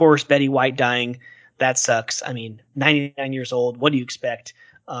 of course, Betty White dying. That sucks. I mean, 99 years old. What do you expect?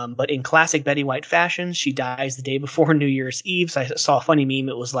 But in classic Betty White fashion, she dies the day before New Year's Eve. So I saw a funny meme.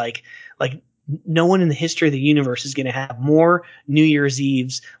 It was like no one in the history of the universe is going to have more New Year's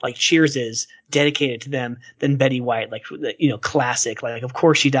Eves, like Cheers is, dedicated to them than Betty White. Like, classic. Like, of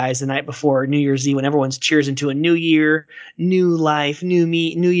course she dies the night before New Year's Eve when everyone's cheers into a new year, new life, new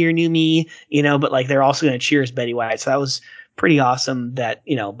me, new year, new me, but like they're also going to cheers Betty White. So that was pretty awesome that,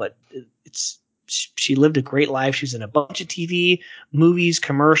 but she lived a great life. She was in a bunch of TV, movies,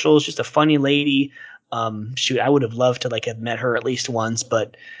 commercials, just a funny lady. Shoot, I would have loved to like have met her at least once,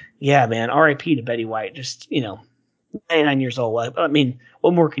 but yeah, man, R.I.P. to Betty White. Just 99 years old. I mean,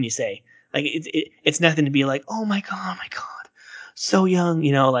 what more can you say? Like it's nothing to be like, oh my god, so young.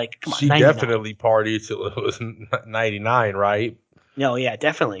 Like come on, she 99. definitely partied till it was 99, right? No, yeah,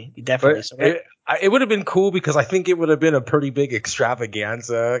 definitely. But So it would have been cool because I think it would have been a pretty big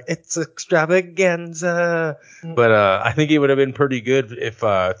extravaganza. It's extravaganza. But I think it would have been pretty good if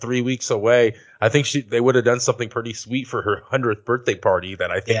 3 weeks away, I think they would have done something pretty sweet for her 100th birthday party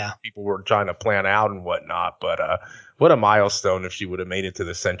that I think people were trying to plan out and whatnot. But what a milestone if she would have made it to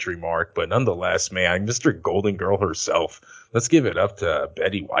the century mark. But nonetheless, man, Mr. Golden Girl herself. Let's give it up to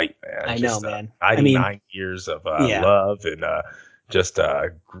Betty White, man. I know, man. 99 years of love and just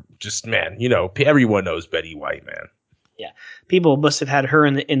man, everyone knows Betty White, man. Yeah, people must have had her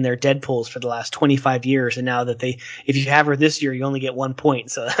in their Deadpools for the last 25 years, and now that if you have her this year, you only get 1 point,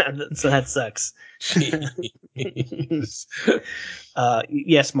 so that sucks.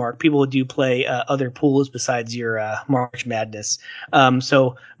 Yes, Mark. People do play other pools besides your March Madness.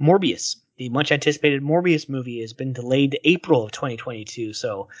 So Morbius, the much anticipated Morbius movie, has been delayed to April of 2022.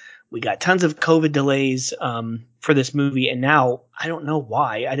 So we got tons of COVID delays for this movie, and now I don't know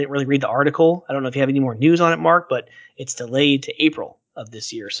why. I didn't really read the article. I don't know if you have any more news on it, Mark, but it's delayed to April of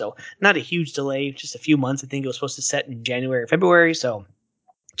this year. So not a huge delay, just a few months. I think it was supposed to set in January or February, so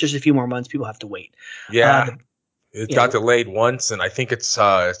just a few more months. People have to wait. Yeah. It got delayed once, and I think it's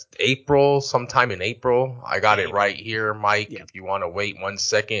April, sometime in April. I got it right here, Mike. Yeah. If you want to wait 1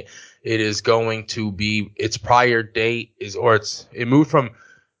 second, it is going to be its prior date it moved from.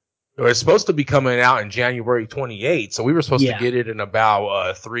 It's supposed to be coming out in January 28th, so we were supposed to get it in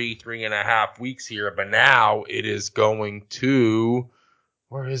about 3.5 weeks here. But now it is going to.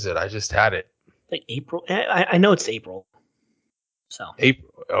 Where is it? I just had it. Like April. I know it's April. So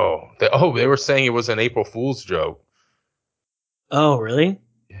April. They were saying it was an April Fool's joke. Oh, really?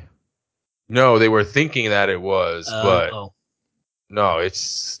 No, they were thinking that it was, but no, it's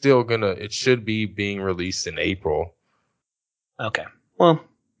still it should be being released in April. Okay. Well,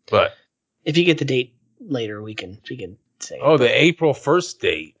 but if you get the date later, we can say. Oh, the April 1st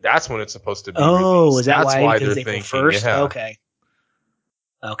date. That's when it's supposed to be released. Released. Is that That's why they're April thinking 1st? Yeah.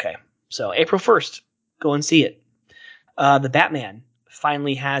 Okay. So April 1st, go and see it. The Batman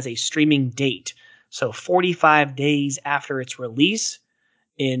finally has a streaming date. So 45 days after its release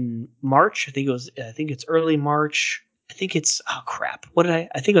in March, I think it's early March. I think it's, what did I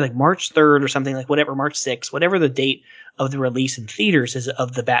think it was like March 3rd or something, like whatever, March 6th, whatever the date of the release in theaters is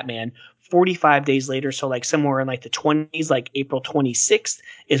of the Batman. 45 days later, so like somewhere in like the 20s, like April 26th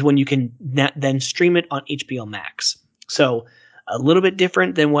is when you can then stream it on HBO Max. So a little bit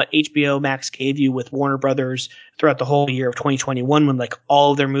different than what HBO Max gave you with Warner Brothers throughout the whole year of 2021, when like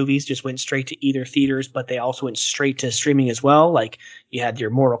all of their movies just went straight to either theaters, but they also went straight to streaming as well. Like you had your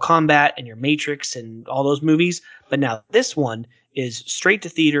Mortal Kombat and your Matrix and all those movies. But now this one is straight to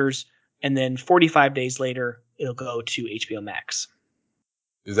theaters, and then 45 days later, it'll go to HBO Max.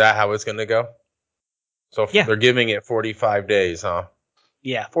 Is that how it's going to go? So they're giving it 45 days, huh?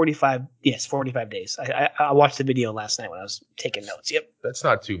 Yeah, 45. Yes, 45 days. I watched the video last night when I was taking notes. Yep, that's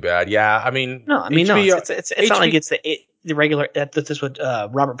not too bad. Yeah, I mean, no. It's not like it's the regular. That's what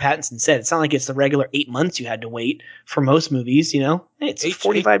Robert Pattinson said. It's not like it's the regular 8 months you had to wait for most movies. It's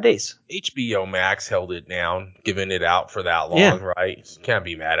 45 days. HBO Max held it down, giving it out for that long, right? You can't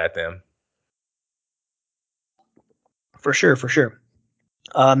be mad at them. For sure.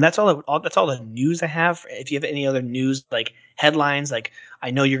 That's all the news I have. If you have any other news, like headlines, like I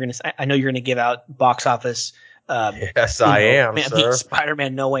know you're gonna give out box office. Yes, I am, sir.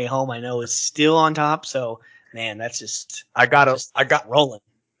 Spider-Man: No Way Home, I know, is still on top. So man, that's just I got rolling.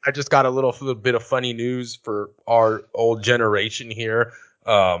 I just got a little bit of funny news for our old generation here.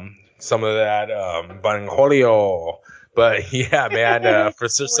 Some of that Banjolio. But yeah, man, for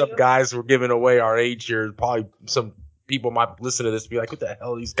some guys we're giving away our age here. Probably some people might listen to this and be like, what the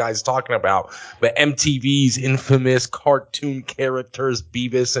hell are these guys talking about? But MTV's infamous cartoon characters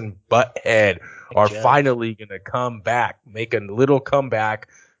Beavis and Butthead are finally going to come back, make a little comeback.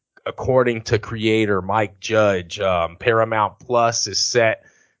 According to creator Mike Judge, Paramount Plus is set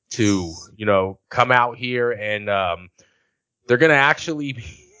to, come out here, and they're going to actually be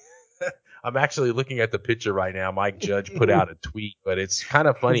I'm actually looking at the picture right now. Mike Judge put out a tweet, but it's kind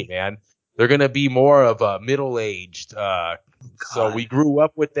of funny, man. They're going to be more of a middle-aged. So we grew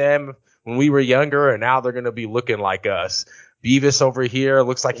up with them when we were younger, and now they're going to be looking like us. Beavis over here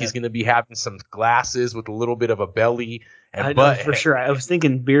looks like he's going to be having some glasses with a little bit of a belly. And Butthead, for sure. I was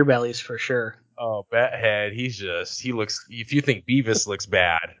thinking beer bellies for sure. Oh, Butthead, he looks, if you think Beavis looks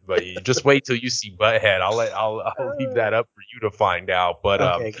bad, but you just wait till you see Butthead. I'll leave that up for you to find out. But,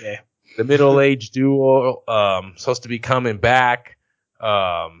 okay. The middle-aged duo, supposed to be coming back.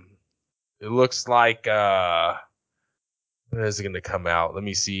 It looks like, when is it going to come out? Let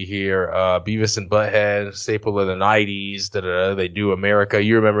me see here. Beavis and Butthead, staple of the 90s. They do America.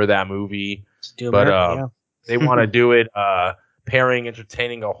 You remember that movie? They want to do it, pairing,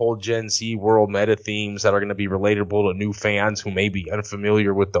 entertaining a whole Gen Z world meta themes that are going to be relatable to new fans who may be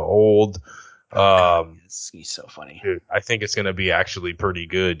unfamiliar with the old. It's so funny. Dude, I think it's going to be actually pretty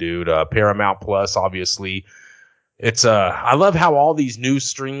good, dude. Paramount Plus, obviously. It's, I love how all these new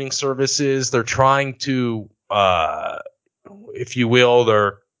streaming services, they're trying to, if you will,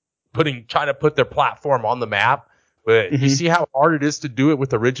 they're trying to put their platform on the map. But you see how hard it is to do it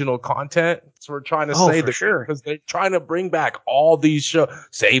with original content? So we're trying to say that because they're trying to bring back all these shows,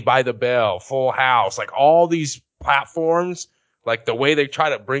 Saved by the Bell, Full House, like all these platforms, like the way they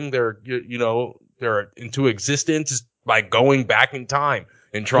try to bring their into existence is by going back in time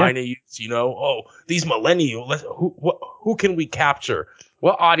and trying to use, these millennials, who can we capture?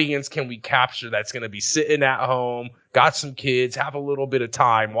 What audience can we capture that's going to be sitting at home, got some kids, have a little bit of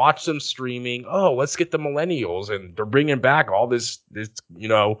time, watch them streaming? Oh, let's get the millennials. And they're bringing back all this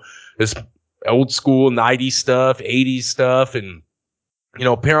old school 90s stuff, 80s stuff. And,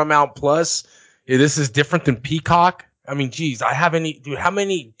 Paramount Plus, this is different than Peacock. I mean, geez, how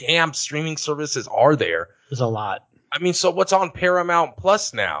many damn streaming services are there? There's a lot. I mean, so what's on Paramount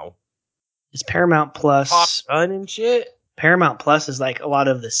Plus now? Is Paramount Plus Top Gun and shit? Paramount Plus is like a lot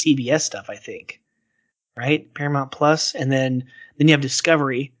of the CBS stuff, I think. Right? Paramount Plus, and then you have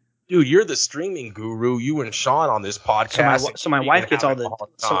Discovery. Dude, you're the streaming guru. You and Sean on this podcast. So my wife gets all the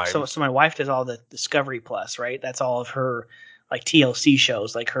so my wife does all the Discovery Plus, right? That's all of her like TLC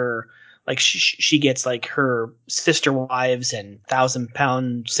shows, like her she gets like her Sister Wives and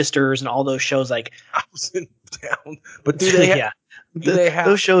 1,000-Pound Sisters and all those shows like 1,000 Pound. But do they have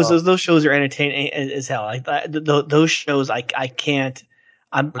those shows? Those shows are entertaining as hell. Like those shows, I can't.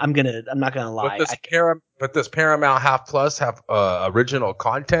 I'm not gonna lie. Does Paramount have original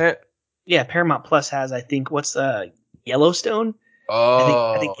content? Yeah, Paramount Plus has. I think what's Yellowstone.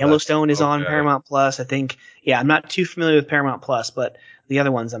 Oh, I think Yellowstone is on Paramount Plus. I think. Yeah, I'm not too familiar with Paramount Plus, but the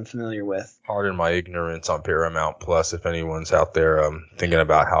other ones I'm familiar with. Pardon my ignorance on Paramount Plus if anyone's out there thinking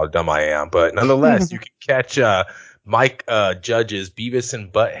about how dumb I am. But nonetheless, you can catch Mike Judge's Beavis and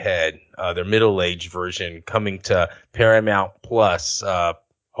Butthead, their middle-aged version, coming to Paramount Plus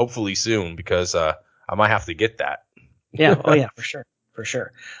hopefully soon because I might have to get that. Yeah. Oh, yeah, for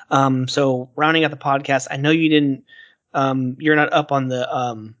sure. So rounding out the podcast, I know you didn't you're not up on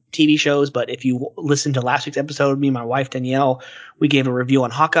the TV shows, but if you listen to last week's episode, me and my wife Danielle, we gave a review on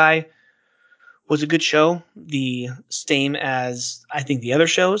Hawkeye. Was a good show. The same as I think the other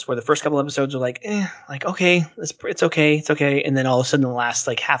shows, where the first couple episodes are like okay, it's okay, and then all of a sudden the last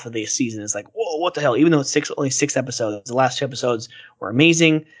like half of the season is like, whoa, what the hell? Even though it's only 6 episodes, the last 2 episodes were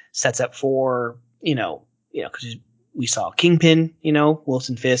amazing. Sets up for because we saw Kingpin,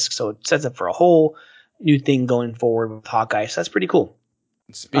 Wilson Fisk, so it sets up for a whole new thing going forward with Hawkeye. So that's pretty cool.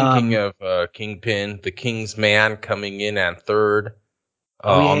 Speaking of Kingpin, the King's Man coming in at third.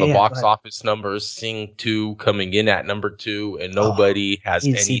 On the box office numbers, Sing 2 coming in at number 2, and nobody has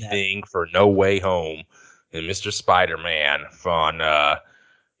anything for No Way Home. And Mr. Spider-Man on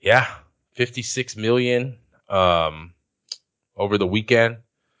 56 million over the weekend.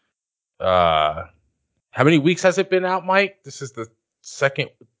 How many weeks has it been out, Mike? This is the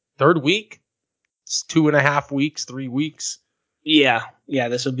third week? It's 2.5 weeks, 3 weeks. Yeah,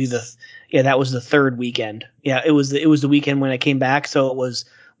 this would be that was the third weekend. Yeah, it was the weekend when I came back, so it was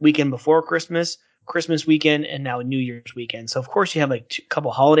weekend before Christmas, Christmas weekend and now New Year's weekend. So of course you have like a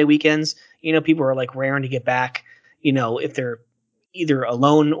couple holiday weekends. People are like raring to get back. If they're either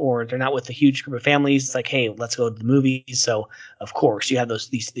alone or they're not with a huge group of families, it's like, hey, let's go to the movies. So of course you have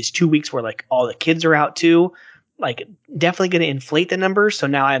these 2 weeks where like all the kids are out too. Like definitely going to inflate the numbers. So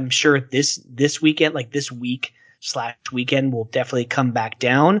now I'm sure this weekend, like this week/weekend, will definitely come back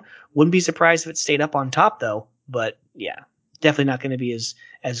down. Wouldn't be surprised if it stayed up on top though. But yeah, definitely not going to be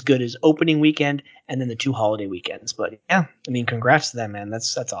as good as opening weekend and then the 2 holiday weekends. But yeah, I mean, congrats to them, man.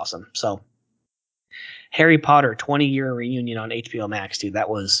 That's awesome. So Harry Potter 20-year reunion on HBO Max, dude. That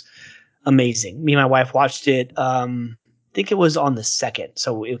was amazing. Me and my wife watched it. I think it was on the 2nd.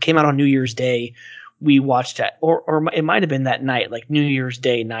 So it came out on New Year's Day. We watched it, or it might have been that night, like New Year's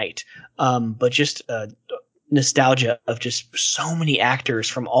Day night. But just nostalgia of just so many actors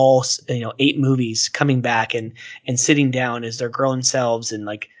from all 8 movies coming back and sitting down as their grown selves and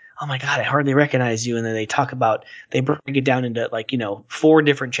like, oh my god, I hardly recognize you. And then they break it down into like 4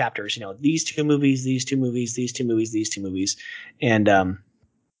 different chapters. These 2 movies, these 2 movies, these 2 movies, these 2 movies, and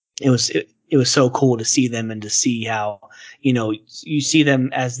it was so cool to see them and to see how you see them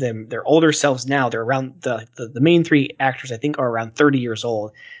as their older selves now. They're around the main 3 actors I think are around 30 years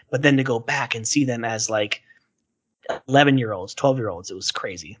old, but then to go back and see them as like 11-year-olds, 12-year-olds, it was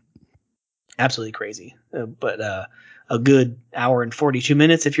crazy, absolutely crazy. But a good hour and 42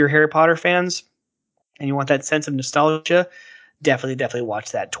 minutes if you're Harry Potter fans and you want that sense of nostalgia, definitely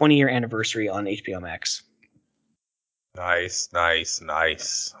watch that 20-year anniversary on HBO Max. Nice. I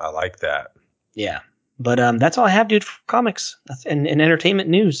like that. Yeah. But that's all I have, dude, for comics and entertainment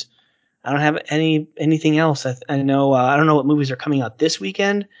news. I don't have anything else. I know I don't know what movies are coming out this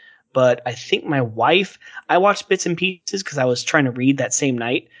weekend, but I think I watched bits and pieces because I was trying to read that same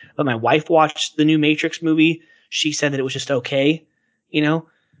night. But my wife watched the new Matrix movie. She said that it was just okay, you know.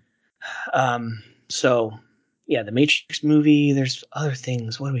 So yeah, the Matrix movie. There's other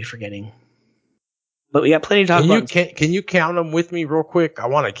things. What are we forgetting? But we got plenty to talk about. Can you count them with me real quick? I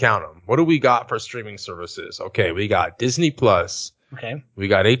want to count them. What do we got for streaming services? Okay, we got Disney Plus. Okay. We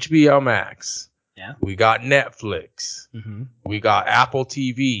got HBO Max. Yeah. We got Netflix. Mm-hmm. We got Apple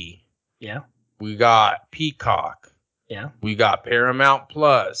TV. Yeah. We got Peacock. Yeah. We got Paramount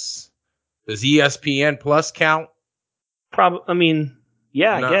Plus. Does ESPN Plus count? I mean,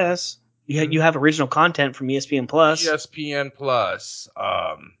 yeah, No. I guess. You have original content from ESPN Plus. ESPN Plus.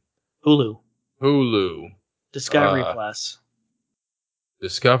 Hulu. Discovery Plus.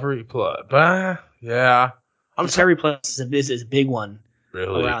 Discovery Plus. Yeah. Discovery Plus is a big one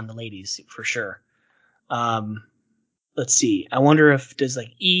really around the ladies for sure. Let's see. I wonder if does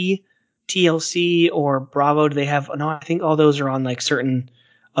like TLC or Bravo, do they have? No, I think all those are on like certain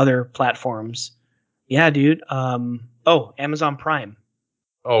other platforms. Yeah, dude. Amazon Prime.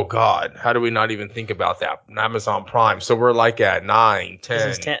 Oh God, how do we not even think about that? Amazon Prime. So we're like at 9,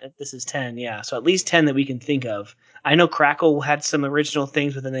 10. This is 10, yeah. So at least 10 that we can think of. I know Crackle had some original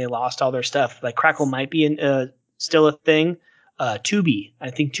things, but then they lost all their stuff. Like Crackle might be still a thing. Tubi, I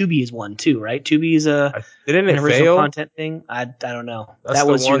think Tubi is one too, right? Tubi is an original fail? content thing. I don't know. That's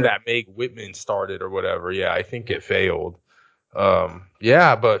the one that Meg Whitman started or whatever. Yeah, I think it failed.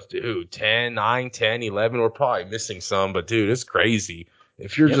 Yeah, but dude, 10, 9, 10, 11, we're probably missing some, but dude, it's crazy.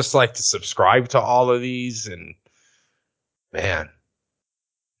 If you're just like to subscribe to all of these, and man,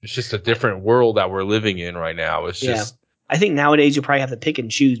 it's just a different world that we're living in right now. It's just, I think nowadays you probably have to pick and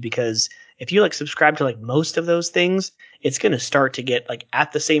choose, because if you like subscribe to like most of those things, it's going to start to get like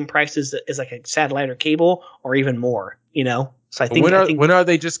at the same prices as like a satellite or cable or even more, So I think when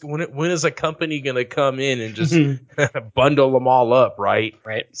is a company going to come in and just bundle them all up, right?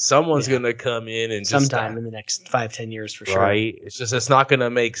 Right. Someone's going to come in and sometime in the next 5-10 years for sure. Right. It's not going to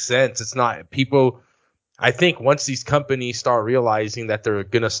make sense. It's not people. I think once these companies start realizing that they're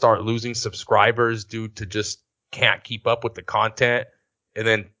going to start losing subscribers due to just can't keep up with the content, and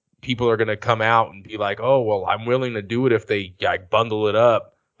then people are going to come out and be like, oh, well, I'm willing to do it if they bundle it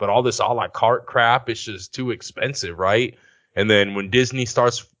up. But all this a la carte crap is just too expensive, right? And then when Disney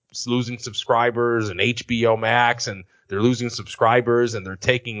starts losing subscribers and HBO Max, and they're losing subscribers, and they're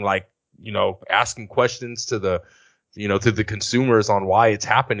taking asking questions to the consumers on why it's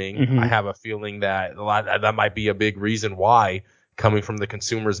happening. Mm-hmm. I have a feeling that that might be a big reason why, coming from the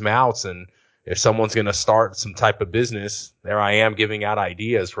consumers' mouths. And if someone's going to start some type of business, there I am giving out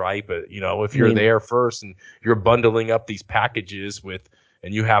ideas, right? But if you're there first and you're bundling up these packages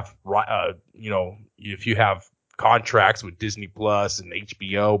and you have if you have contracts with Disney Plus and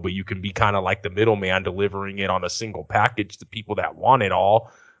HBO, but you can be kind of like the middleman delivering it on a single package to people that want it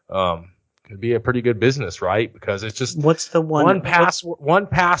all. could be a pretty good business, right? Because it's just what's the one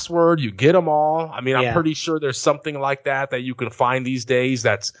password, you get them all. I mean, Yeah. I'm pretty sure there's something like that you can find these days.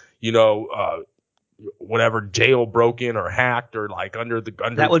 That's, whatever, jailbroken or hacked or like under.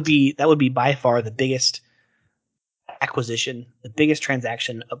 That would be by far the biggest acquisition, the biggest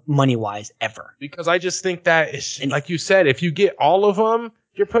transaction money wise ever. Because I just think that it's, like you said, if you get all of them,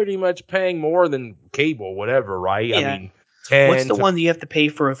 you're pretty much paying more than cable, whatever, right? Yeah. I mean, 10 what's the one that you have to pay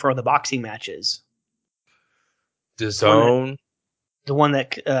for the boxing matches? DAZN. The one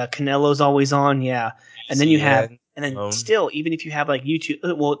that Canelo's always on, yeah. And then you have, and then DAZN. still, even if you have like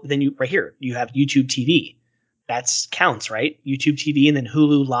YouTube, well, then you right here you have YouTube TV. That's counts, right? YouTube TV, and then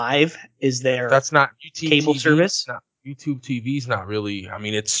Hulu Live is their that's not YouTube cable TV, service. YouTube TV is not really. I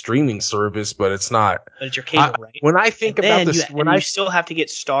mean, it's streaming service, but it's not. But it's your cable, right? When I think about this, you still have to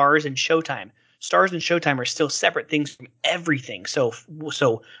get Stars and Showtime. Stars and Showtime are still separate things from everything. So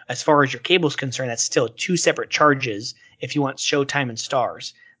as far as your cable is concerned, that's still two separate charges if you want Showtime and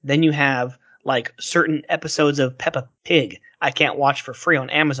Stars. Then you have like certain episodes of Peppa Pig I can't watch for free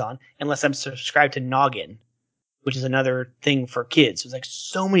on Amazon unless I'm subscribed to Noggin, which is another thing for kids. There's like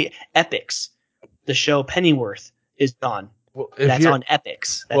so many Epics. The show Pennyworth is on. Well, that's on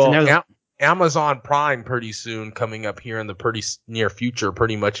Epics. That's another one. Amazon Prime pretty soon, coming up here in the pretty near future,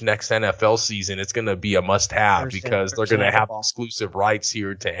 pretty much next NFL season. It's going to be a must-have because they're going to have exclusive rights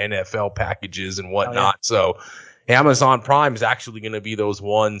here to NFL packages and whatnot. So Amazon Prime is actually going to be those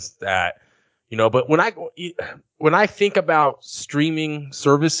ones that, but when I think about streaming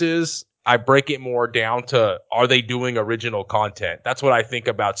services, I break it more down to, are they doing original content? That's what I think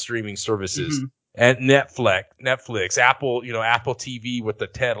about streaming services. Mm-hmm. And Netflix, Apple, Apple TV with the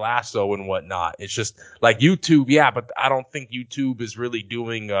Ted Lasso and whatnot. It's just like YouTube, but I don't think YouTube is really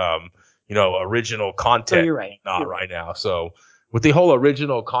doing, original content. No, you're right. Right now. So with the whole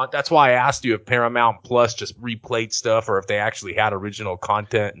original content, that's why I asked you if Paramount Plus just replayed stuff or if they actually had original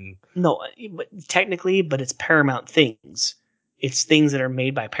content. And no, but technically, it's Paramount things. It's things that are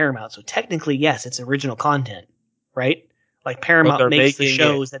made by Paramount. So technically, yes, it's original content, right? Like Paramount makes the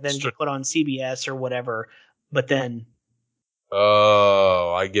shows that then get put on CBS or whatever, but then.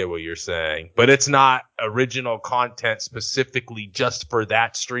 Oh, I get what you're saying. But it's not original content specifically just for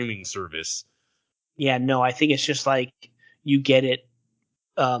that streaming service. Yeah, no, I think it's just like you get it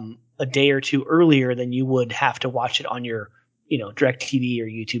a day or two earlier than you would have to watch it on your, DirecTV or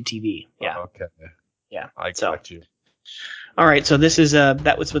YouTube TV. Yeah. Oh, okay. Yeah. I got you. All right, so this is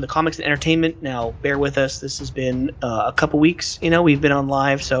that was for the comics and entertainment. Now, bear with us. This has been a couple weeks. We've been on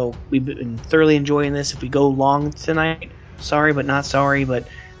live, so we've been thoroughly enjoying this. If we go long tonight, sorry, but not sorry. But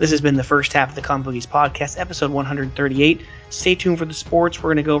this has been the first half of the Comic Bookies podcast, episode 138. Stay tuned for the sports.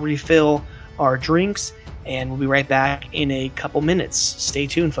 We're going to go refill our drinks, and we'll be right back in a couple minutes. Stay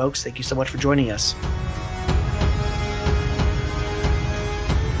tuned, folks. Thank you so much for joining us.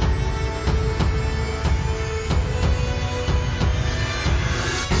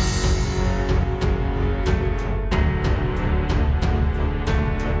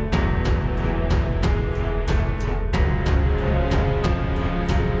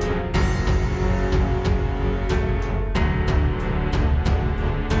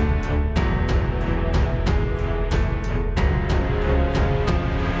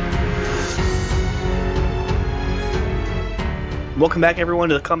 Welcome back, everyone,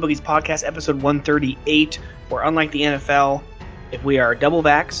 to the Comic Bookies podcast, episode 138, where unlike the NFL, if we are double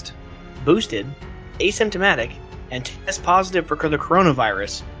vaxxed, boosted, asymptomatic, and test positive for the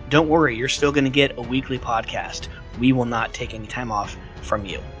coronavirus, don't worry, you're still going to get a weekly podcast. We will not take any time off from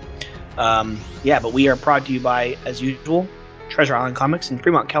you. But we are brought to you by, as usual, Treasure Island Comics in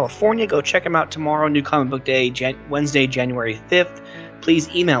Fremont, California. Go check them out tomorrow, New Comic Book Day, Wednesday, January 5th. Please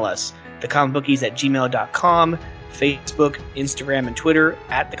email us, thecomicbookies@gmail.com. Facebook, Instagram, and Twitter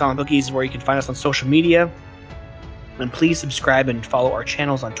at The Comic Bookies is where you can find us on social media. And please subscribe and follow our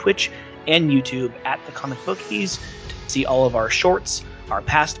channels on Twitch and YouTube at The Comic Bookies to see all of our shorts, our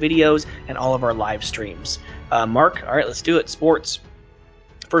past videos, and all of our live streams. Mark, all right, let's do it. Sports.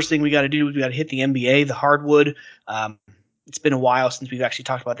 First thing we got to do is we got to hit the NBA, the hardwood. It's been a while since we've actually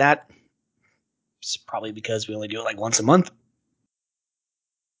talked about that. It's probably because we only do it like once a month.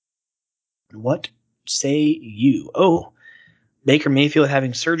 What say you? Oh, Baker Mayfield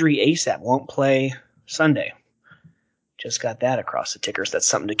having surgery ASAP, won't play Sunday. Just got that across the tickers. That's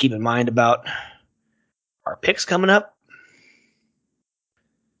something to keep in mind about our picks coming up.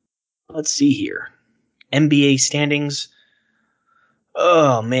 Let's see here. NBA standings.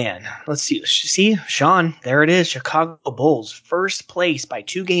 Oh, man. Let's see. See, Sean, there it is. Chicago Bulls, first place by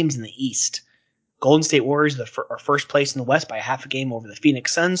 2 games in the East. Golden State Warriors are first place in the West by a half a game over the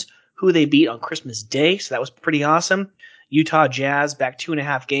Phoenix Suns, who they beat on Christmas Day, so that was pretty awesome. Utah Jazz back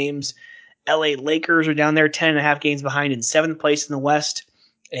 2.5 games. LA Lakers are down there 10.5 games behind in 7th place in the West.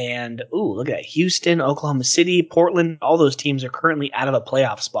 And, look at that. Houston, Oklahoma City, Portland, all those teams are currently out of a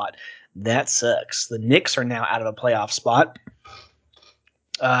playoff spot. That sucks. The Knicks are now out of a playoff spot.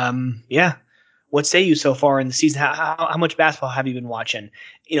 Yeah. What say you so far in the season? How much basketball have you been watching?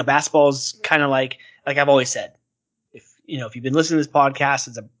 Basketball's kind of like I've always said. If you've been listening to this podcast,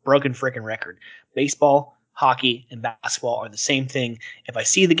 it's a broken freaking record. Baseball, hockey, and basketball are the same thing. If I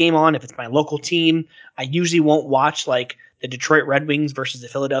see the game on, if it's my local team, I usually won't watch like the Detroit Red Wings versus the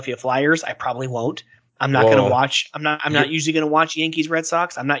Philadelphia Flyers. I probably won't. I'm not going to watch. I'm not usually going to watch Yankees Red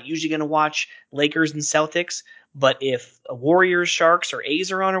Sox. I'm not usually going to watch Lakers and Celtics. But if a Warriors, Sharks, or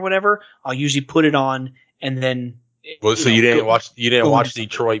A's are on or whatever, I'll usually put it on and then. Well, so you didn't watch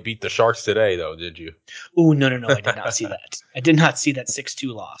Detroit beat the Sharks today, though, did you? Oh, no, I did not see that. I did not see that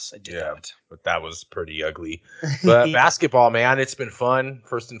 6-2 loss. I did not. But that was pretty ugly. But basketball, man, it's been fun.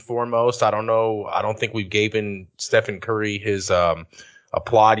 First and foremost, I don't know. I don't think we've given Stephen Curry his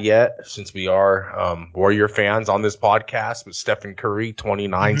applaud yet, since we are Warrior fans on this podcast. But Stephen Curry,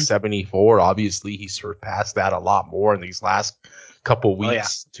 29-74. Obviously, he surpassed that a lot more in these last couple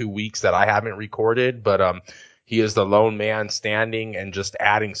weeks, 2 weeks that I haven't recorded. But he is the lone man standing and just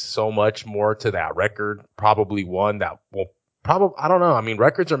adding so much more to that record. Probably one that will I don't know. I mean,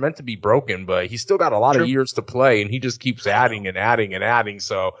 records are meant to be broken, but he's still got a lot of years to play, and he just keeps adding and adding and adding.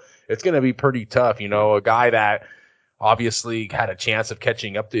 So it's going to be pretty tough. A guy that obviously had a chance of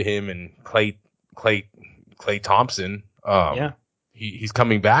catching up to him, and Klay Thompson. He's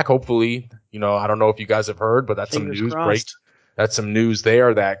coming back. Hopefully, I don't know if you guys have heard, but that's Fingers some news crossed. That's some news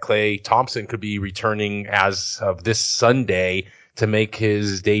there that Klay Thompson could be returning as of this Sunday to make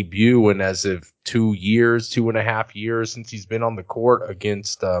his debut. And as of 2.5 years since he's been on the court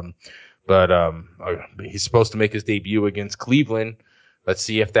against, he's supposed to make his debut against Cleveland. Let's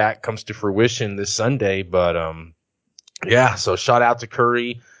see if that comes to fruition this Sunday. But, so shout out to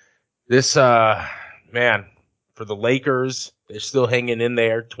Curry. This, man, for the Lakers, they're still hanging in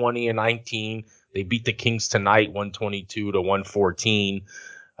there, 20-19. They beat the Kings tonight, 122-114.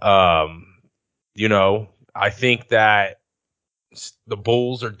 I think that the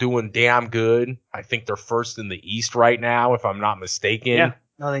Bulls are doing damn good. I think they're first in the East right now, if I'm not mistaken. Yeah,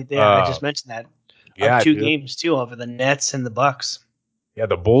 no, they did. I just mentioned that. Up 2 games too over the Nets and the Bucks. Yeah,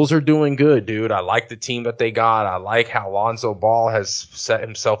 the Bulls are doing good, dude. I like the team that they got. I like how Lonzo Ball has set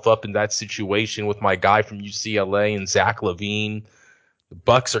himself up in that situation with my guy from UCLA and Zach LaVine. The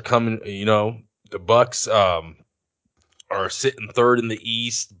Bucks are coming, the Bucks are sitting third in the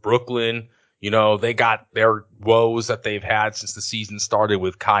East. Brooklyn, they got their woes that they've had since the season started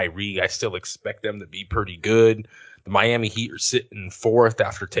with Kyrie. I still expect them to be pretty good. The Miami Heat are sitting fourth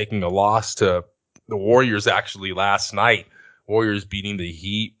after taking a loss to the Warriors actually last night. Warriors beating the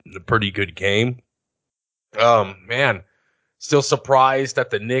Heat in a pretty good game. Man, still surprised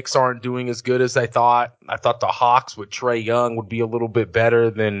that the Knicks aren't doing as good as I thought. I thought the Hawks with Trae Young would be a little bit better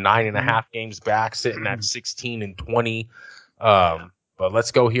than 9.5 games back, sitting at 16-20. But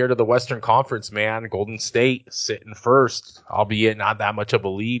let's go here to the Western Conference, man. Golden State sitting first, albeit not that much of a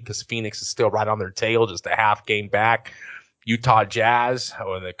lead because Phoenix is still right on their tail, just a half game back. Utah Jazz,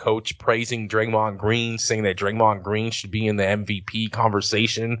 the coach praising Draymond Green, saying that Draymond Green should be in the MVP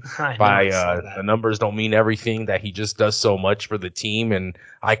conversation. The numbers don't mean everything, that he just does so much for the team, and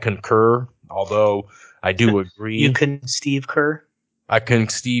I concur, although I do agree. You can Steve Kerr? I can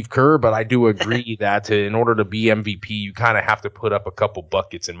Steve Kerr, but I do agree that in order to be MVP, you kind of have to put up a couple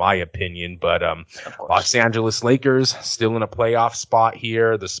buckets, in my opinion. But Los Angeles Lakers still in a playoff spot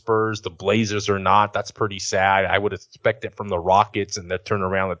here. The Spurs, the Blazers are not. That's pretty sad. I would expect it from the Rockets and the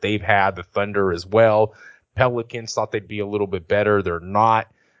turnaround that they've had. The Thunder as well. Pelicans thought they'd be a little bit better. They're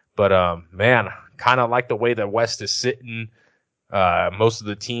not. But man, kind of like the way the West is sitting. Most of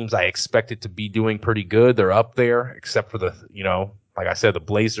the teams I expected to be doing pretty good. They're up there, except for the like I said, the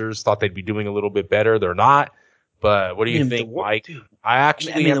Blazers thought they'd be doing a little bit better. They're not. But what do you think, Mike? Dude,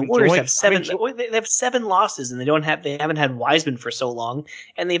 the Warriors have 7. They have 7 losses, and they haven't had Wiseman for so long,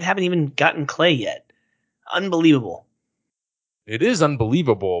 and they haven't even gotten Klay yet. Unbelievable. It is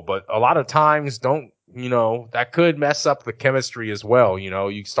unbelievable, but a lot of times that could mess up the chemistry as well.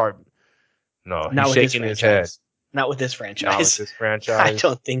 You start. No, he's shaking his head. Not with this franchise. Not with this franchise. I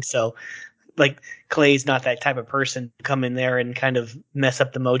don't think so. Like, Clay's not that type of person to come in there and kind of mess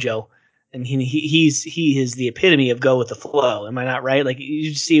up the mojo. And he is the epitome of go with the flow. Am I not right? Like,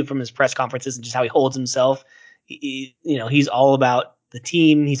 you see it from his press conferences and just how he holds himself. He's all about the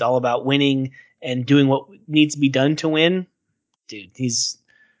team. He's all about winning and doing what needs to be done to win. Dude,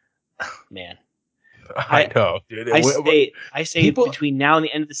 man. I know, dude. I say People, between now and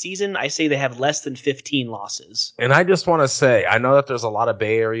the end of the season, I say they have less than 15 losses. and I just want to say, I know that there's a lot of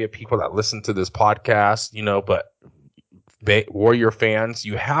Bay Area people that listen to this podcast, but Warrior fans,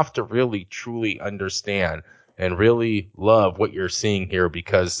 you have to really truly understand and really love what you're seeing here,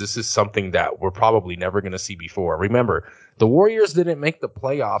 because this is something that we're probably never going to see before. Remember, the Warriors didn't make the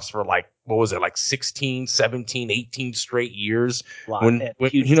playoffs for like 16, 17, 18 straight years. When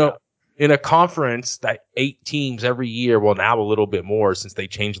in a conference that 8 teams every year, well, now a little bit more since they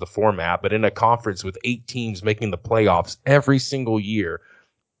changed the format, but in a conference with 8 teams making the playoffs every single year,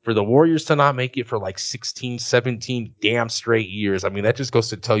 for the Warriors to not make it for like 16, 17 damn straight years, I mean, that just goes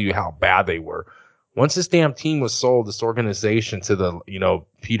to tell you how bad they were. Once this damn team was sold, this organization, to the,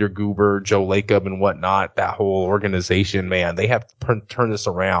 Peter Guber, Joe Lacob and whatnot, that whole organization, man, they have turned this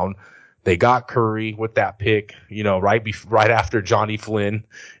around. They got Curry with that pick, right after Johnny Flynn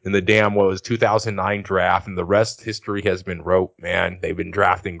in the damn, 2009 draft. And the rest history has been wrote, man. They've been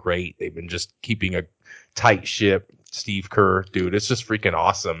drafting great. They've been just keeping a tight ship. Steve Kerr, dude, it's just freaking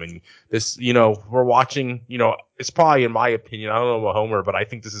awesome. And this, we're watching, it's probably, in my opinion, I don't know about Homer, but I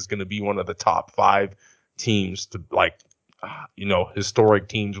think this is going to be one of the top 5 teams to, like, historic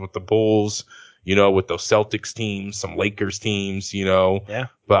teams with the Bulls, with those Celtics teams, some Lakers teams, Yeah.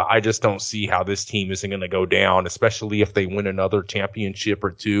 But I just don't see how this team isn't going to go down, especially if they win another championship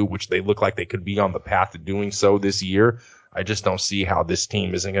or 2, which they look like they could be on the path to doing so this year. I just don't see how this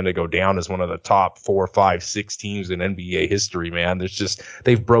team isn't going to go down as one of the top 4, 5, 6 teams in NBA history, man.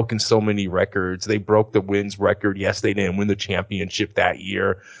 They've broken so many records. They broke the wins record. Yes, they didn't win the championship that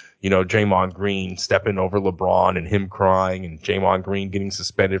year. Draymond Green stepping over LeBron and him crying, and Draymond Green getting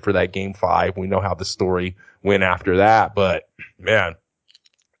suspended for that game 5. We know how the story went after that, but man,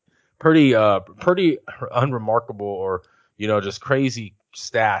 pretty unremarkable, or, just crazy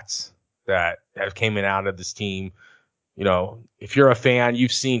stats that have came out of this team. If you're a fan,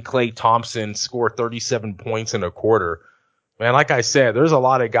 you've seen Klay Thompson score 37 points in a quarter. Man, like I said, there's a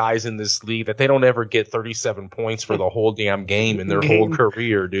lot of guys in this league that they don't ever get 37 points for the whole damn game in their whole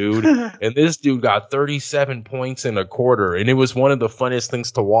career, dude. And this dude got 37 points in a quarter. And it was one of the funnest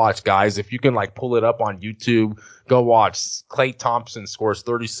things to watch, guys. If you can, like, pull it up on YouTube, go watch. Klay Thompson scores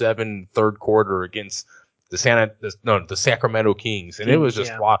 37 third quarter against the Sacramento Kings. And it was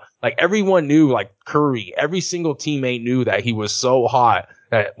just wild. Like, everyone knew, like, Curry, every single teammate knew that he was so hot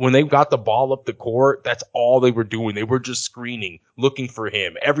that when they got the ball up the court, that's all they were doing. They were just screening, looking for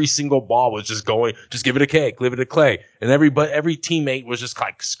him. Every single ball was just going, just give it to Klay, give it to Klay. And every teammate was just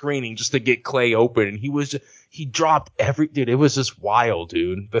like screening just to get Klay open. And he dropped dude, it was just wild,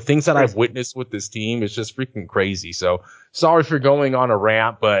 dude. The things that I've witnessed with this team is just freaking crazy. So sorry for going on a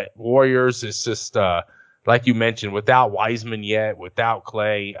rant, but Warriors is just, like you mentioned, without Wiseman yet, without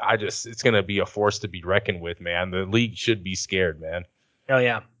Klay, it's going to be a force to be reckoned with, man. The league should be scared, man. Oh,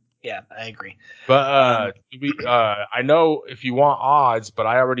 yeah. Yeah, I agree. But I know if you want odds, but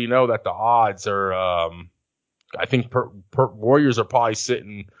I already know that the odds are, I think Warriors are probably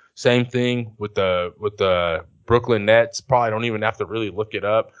sitting same thing with the Brooklyn Nets. Probably don't even have to really look it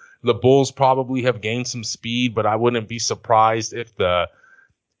up. The Bulls probably have gained some speed, but I wouldn't be surprised if the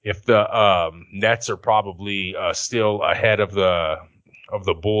Nets are probably still ahead of the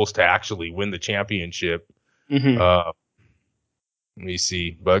Bulls to actually win the championship. Mm-hmm. Let me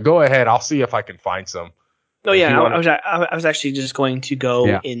see, but go ahead. I'll see if I can find some. Oh yeah, I was actually just going to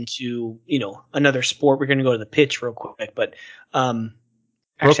go into another sport. We're going to go to the pitch real quick, but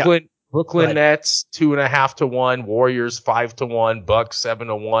Brooklyn Nets 2.5 to 1, Warriors 5 to 1, Bucks 7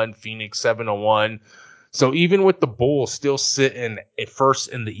 to 1, Phoenix 7 to 1. So even with the Bulls still sitting at first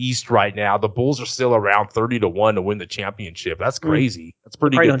in the East right now, the Bulls are still around 30 to 1 to win the championship. That's crazy. That's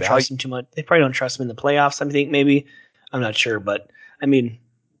pretty good. They don't trust him too much. They probably don't trust him in the playoffs. I think maybe. I'm not sure, but I mean,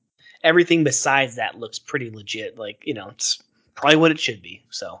 everything besides that looks pretty legit. Like, it's probably what it should be.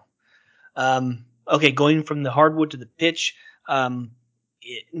 So, okay, going from the hardwood to the pitch, as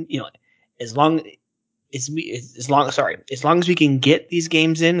long as we can get these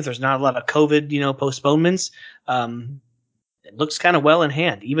games in, if there's not a lot of COVID, postponements, it looks kind of well in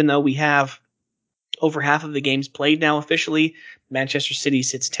hand. Even though we have over half of the games played now officially, Manchester City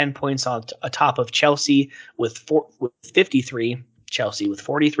sits 10 points on atop of Chelsea with 53. Chelsea with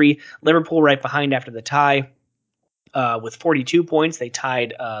 43. Liverpool right behind after the tie with 42 points. They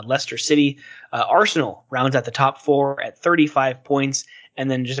tied Leicester City. Arsenal rounds at the top 4 at 35 points. And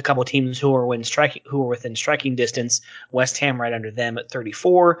then just a couple of teams who are within striking distance. West Ham right under them at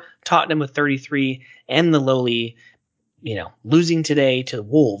 34. Tottenham with 33. And the lowly losing today to the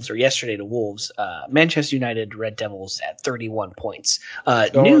Wolves or yesterday to Wolves, Manchester United Red Devils at 31 points.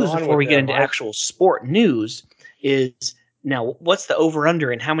 News before we get into actual sport news is now what's the over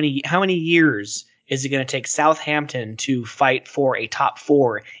under and how many years is it going to take Southampton to fight for a top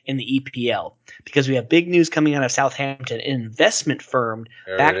 4 in the EPL? Because we have big news coming out of Southampton. An investment firm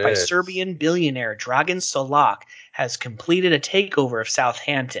backed by Serbian billionaire Dragan Solak has completed a takeover of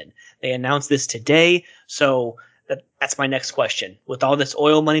Southampton. They announced this today, so that's my next question. With all this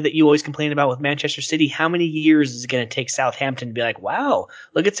oil money that you always complain about with Manchester City, how many years is it going to take Southampton to be like, wow,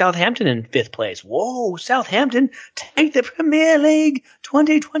 look at Southampton in 5th place. Whoa, Southampton, take the Premier League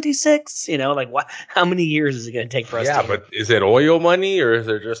 2026. How many years is it going to take for us to Yeah, but is it oil money or is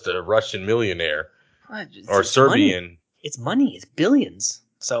it just a Russian millionaire? Or Serbian? Money. It's money. It's billions.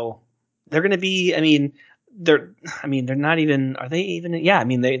 So they're going to be, they're not even, are they even? Yeah,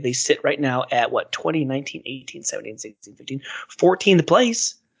 they sit right now at what, 20, 19, 18, 17, 16, 15, 14th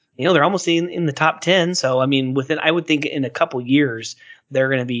place. They're almost in the top 10. So, I would think in a couple years, they're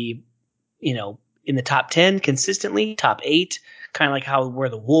going to be, in the top 10 consistently, top 8, kind of like where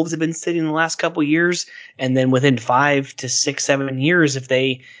the Wolves have been sitting the last couple years. And then within 5 to 6, 7 years, if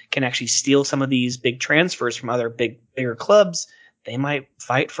they can actually steal some of these big transfers from other bigger clubs, they might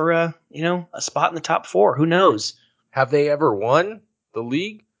fight for a spot in the top 4. Who knows? Have they ever won the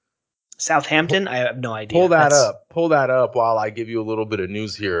league? Southampton? I have no idea. Pull that up while I give you a little bit of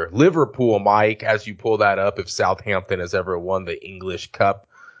news here. Liverpool, Mike, as you pull that up, if Southampton has ever won the English Cup.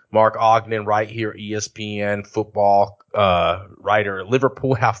 Mark Ogden right here, ESPN football writer.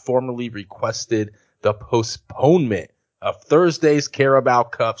 Liverpool have formally requested the postponement of Thursday's Carabao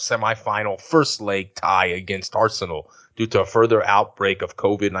Cup semifinal first leg tie against Arsenal due to a further outbreak of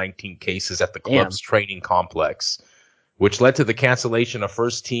COVID-19 cases at the club's training complex, which led to the cancellation of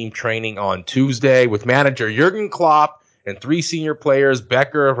first team training on Tuesday, with manager Jurgen Klopp and 3 senior players,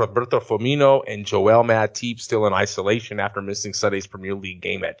 Becker, Roberto Firmino, and Joel Matip, still in isolation after missing Sunday's Premier League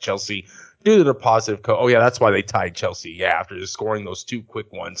game at Chelsea due to the positive that's why they tied Chelsea. Yeah, after just scoring those 2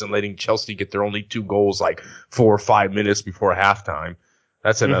 quick ones and letting Chelsea get their only 2 goals like 4 or 5 minutes before halftime.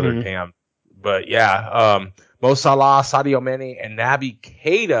 That's another damn. But yeah, Mo Salah, Sadio Mane, and Naby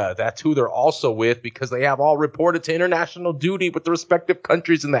Keita, that's who they're also with, because they have all reported to international duty with the respective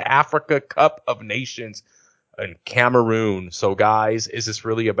countries in the Africa Cup of Nations in Cameroon. So, guys, is this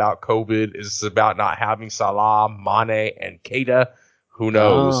really about COVID? Is this about not having Salah, Mane, and Keita? Who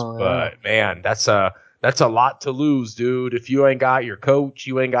knows? But, man, that's a lot to lose, dude. If you ain't got your coach,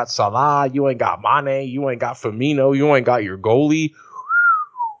 you ain't got Salah, you ain't got Mane, you ain't got Firmino, you ain't got your goalie.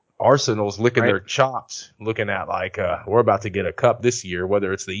 Arsenal's licking their chops, looking at like, we're about to get a cup this year,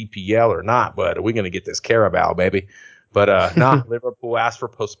 whether it's the EPL or not, but we're going to get this Carabao, baby. But Liverpool asked for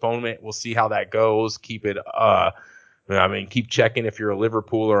postponement. We'll see how that goes. Keep it, keep checking if you're a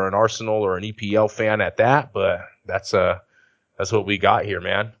Liverpool or an Arsenal or an EPL fan at that. But that's what we got here,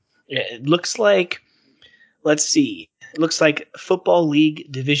 man. It looks like, let's see. It looks like Football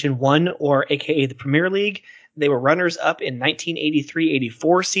League Division 1, or AKA the Premier League. They were runners up in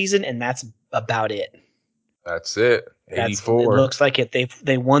 1983-84 season, and that's about it. That's it. 84. It looks like it.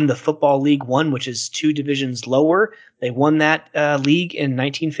 They won the Football League 1, which is 2 divisions lower. They won that league in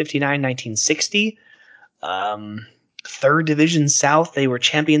 1959-1960. 3rd Division South, they were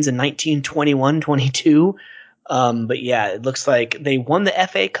champions in 1921-22. But yeah, it looks like they won the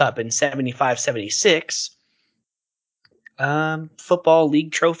FA Cup in 75-76. Football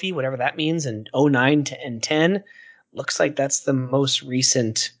League Trophy, whatever that means, in 09 and 10. Looks like that's the most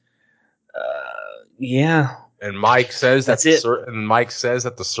recent. Yeah. And Mike says that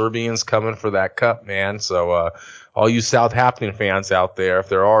the Serbians coming for that cup, man. So all you Southampton fans out there, if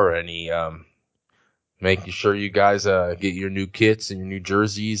there are any, making sure you guys get your new kits and your new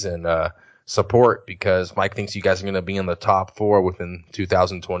jerseys and support, because Mike thinks you guys are going to be in the top 4 within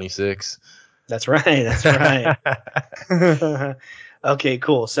 2026. That's right. That's right. Okay,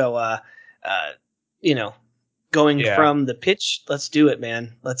 cool. So, going from the pitch, let's do it,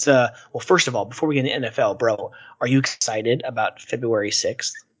 man. Let's, well, first of all, before we get into NFL, bro, are you excited about February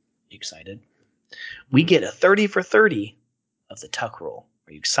 6th? Are you excited? We get a 30 for 30 of the Tuck Rule.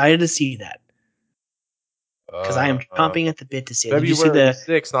 Are you excited to see that? Because I am chomping at the bit to see it. February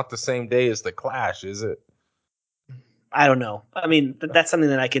 6th, not the same day as the Clash, is it? I don't know. I mean, that's something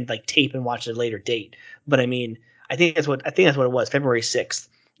that I can like tape and watch at a later date. But I mean, I think that's what it was, February 6th.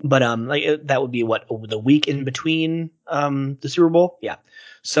 But that would be the week in between the Super Bowl. Yeah.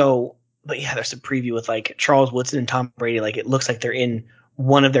 So, but yeah, there's a preview with like Charles Woodson and Tom Brady. Like it looks like they're in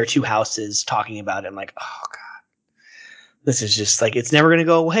one of their 2 houses talking about it. I'm like, oh god, this is just like, it's never gonna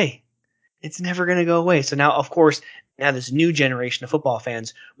go away. It's never going to go away. So now, of course, now this new generation of football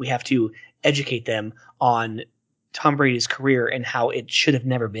fans, we have to educate them on Tom Brady's career and how it should have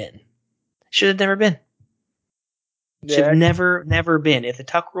never been. Should have never been. Should have never been. If the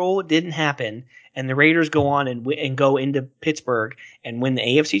Tuck rule didn't happen and the Raiders go on and go into Pittsburgh and win the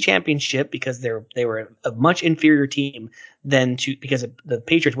AFC Championship because they were a much inferior team because the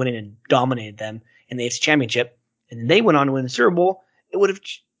Patriots went in and dominated them in the AFC Championship, and they went on to win the Super Bowl, it would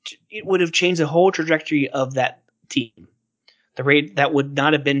have changed the whole trajectory of that team. That would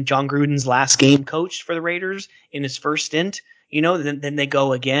not have been John Gruden's last game coached for the Raiders in his first stint. Then they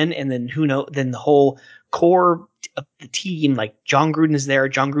go again, and then who knows? Then the whole core of the team, like John Gruden is there.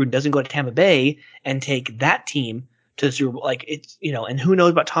 John Gruden doesn't go to Tampa Bay and take that team to the Super Bowl. Like and who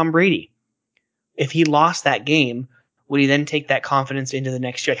knows about Tom Brady? If he lost that game, would he then take that confidence into the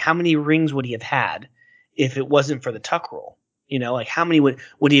next year? Like, how many rings would he have had if it wasn't for the Tuck rule? Like how many would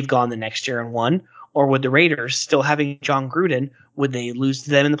he have gone the next year and won? Or would the Raiders, still having John Gruden, would they lose to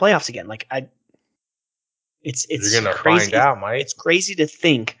them in the playoffs again? Like it's You're gonna crazy. find out, Mike. It's crazy to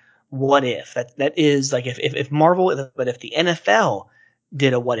think what if that is like if Marvel, but if the NFL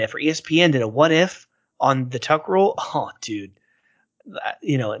did a what if, or ESPN did a what if on the Tuck rule, oh dude, that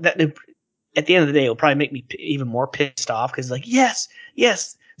at the end of the day, it'll probably make me even more pissed off because like yes,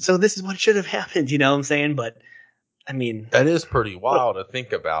 so this is what should have happened. You know what I'm saying? But I mean, that is pretty wild to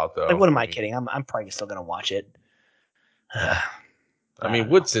think about, though. Like, what am I kidding? I'm probably still gonna watch it. I mean,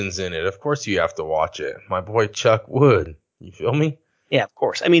 Woodson's in it. Of course, you have to watch it. My boy Chuck Wood. You feel me? Yeah, of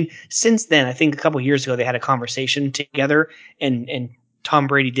course. I mean, since then, I think a couple of years ago they had a conversation together, and Tom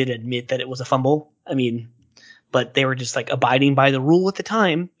Brady did admit that it was a fumble. I mean, but they were just like abiding by the rule at the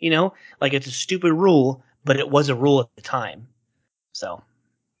time. Like it's a stupid rule, but it was a rule at the time. So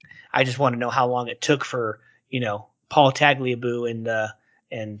I just want to know how long it took for Paul Tagliabue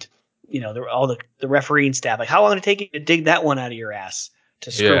and all the refereeing staff. Like, how long did it take you to dig that one out of your ass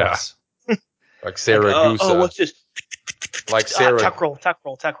to screw us? Like Saragusa. Like, what's this? Like Sarah. Tuck roll.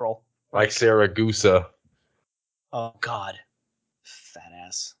 Like Saragusa. Oh God, fat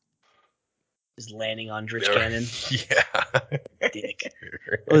ass is landing on Rich Gannon. Yeah, dick.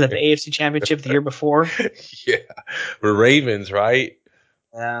 What was that, the AFC Championship the year before? Yeah, we're Ravens, right?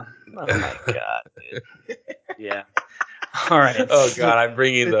 Yeah. Oh my God, dude. Yeah. All right. Oh God, I'm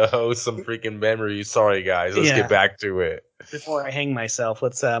bringing the host some freaking memories. Sorry, guys. Let's get back to it. Before I hang myself,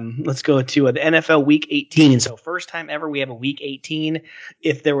 let's go to the NFL Week 18. So first time ever we have a Week 18.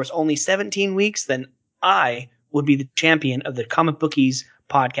 If there was only 17 weeks, then I would be the champion of the Comic Bookies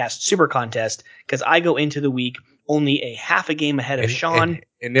Podcast Super Contest because I go into the week only a half a game ahead of Sean.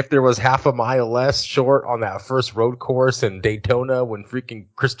 And if there was half a mile less short on that first road course in Daytona when freaking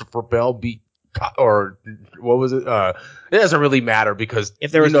Christopher Bell beat, or what was it? It doesn't really matter because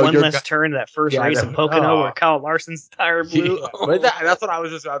if there was one less turn that first race in Pocono where Kyle Larson's tire blew. Yeah, but that's what I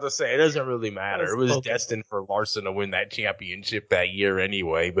was just about to say. It doesn't really matter. It was destined for Larson to win that championship that year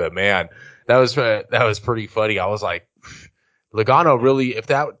anyway. But man, that was pretty funny. I was like, Logano really, if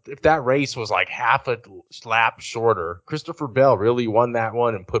that race was like half a lap shorter, Christopher Bell really won that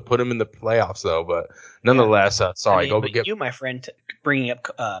one and put him in the playoffs though. But nonetheless, sorry. You, my friend, bringing up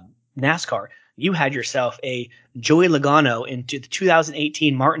NASCAR, you had yourself a Joey Logano into the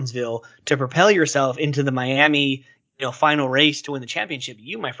 2018 Martinsville to propel yourself into the Miami, final race to win the championship.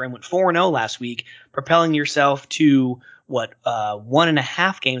 You, my friend, went 4-0 last week, propelling yourself to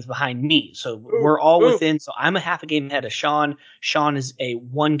 1.5 games behind me. So we're all within. So I'm a half a game ahead of Sean. Sean is a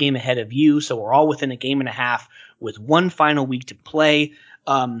 1 game ahead of you. So we're all within a game and a half with one final week to play.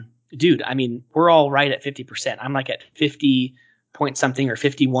 Dude, I mean, we're all right at 50%. I'm like at 50 point something or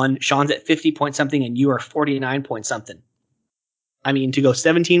 51. Sean's at 50 point something and you are 49 point something. I mean, to go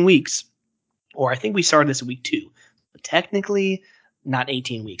 17 weeks, or I think we started this week 2. Technically not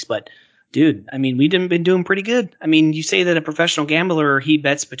 18 weeks, but dude, I mean, we've been doing pretty good. I mean, you say that a professional gambler, he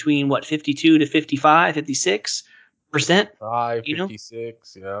bets between 52 to 55, 56%.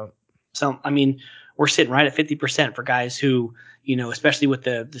 56, yeah. So, I mean, we're sitting right at 50% for guys who, especially with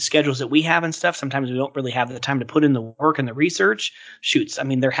the schedules that we have and stuff, sometimes we don't really have the time to put in the work and the research. Shoots. I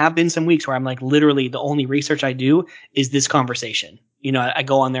mean, there have been some weeks where I'm like, literally the only research I do is this conversation. I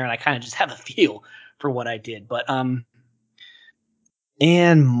go on there and I kind of just have a feel for what I did. But,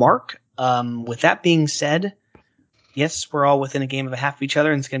 and Mark, with that being said, yes, we're all within a game of a half of each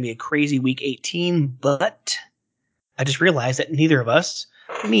other and it's going to be a crazy week 18, but I just realized that neither of us,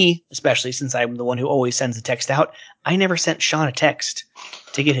 me especially, since I'm the one who always sends the text out, I never sent Sean a text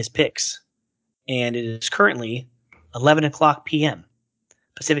to get his picks. And it is currently 11 o'clock p.m.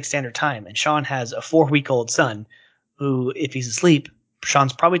 Pacific Standard Time. And Sean has a 4-week-old son who, if he's asleep,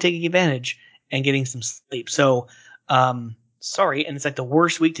 Sean's probably taking advantage and getting some sleep. So, sorry, and it's like the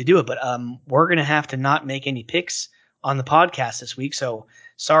worst week to do it, but we're gonna have to not make any picks on the podcast this week. So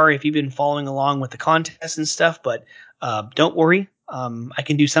sorry if you've been following along with the contest and stuff, but don't worry. I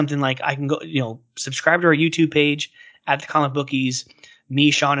can do something like I can go, subscribe to our YouTube page at the Comic Bookies. Me,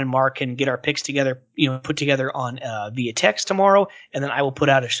 Sean, and Mark can get our picks together, put together on via text tomorrow, and then I will put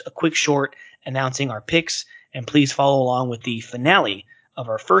out a quick short announcing our picks. And please follow along with the finale of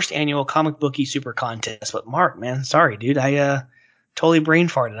our first annual Comic Bookie Super Contest. But Mark, man, sorry, dude, I totally brain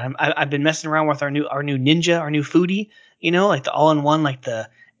farted. I've been messing around with our new Ninja, our new foodie, like the all-in-one, like the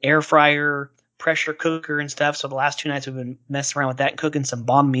air fryer, pressure cooker, and stuff. So the last 2 nights we've been messing around with that and cooking some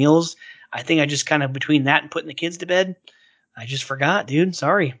bomb meals. I think I just kind of between that and putting the kids to bed, I just forgot, dude.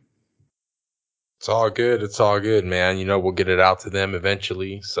 Sorry. It's all good. It's all good, man. We'll get it out to them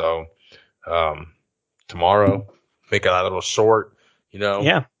eventually. So, tomorrow, make a little short,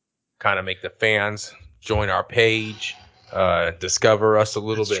 Yeah. kind of make the fans join our page, discover us a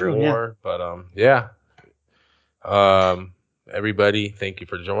little bit more. Yeah. But, everybody, thank you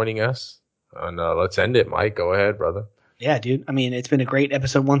for joining us. And let's end it, Mike. Go ahead, brother. Yeah, dude. I mean, it's been a great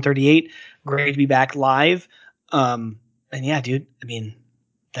episode 138. Great to be back live. And yeah, dude. I mean,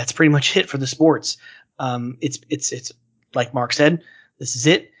 that's pretty much it for the sports. It's like Mark said, this is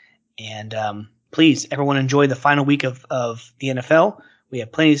it. And please, everyone, enjoy the final week of the NFL. We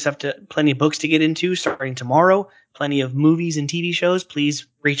have plenty of books to get into starting tomorrow. Plenty of movies and TV shows. Please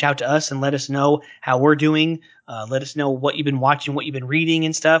reach out to us and let us know how we're doing. Let us know what you've been watching, what you've been reading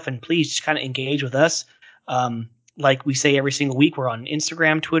and stuff. And please just kind of engage with us. Like we say every single week, we're on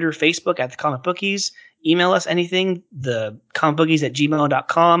Instagram, Twitter, Facebook at the Comic Bookies. Email us anything, the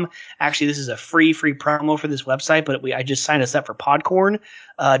comicbookies@gmail.com. Actually, this is a free promo for this website, but I just signed us up for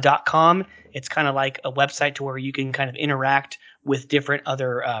podcorn.com. It's kind of like a website to where you can kind of interact with different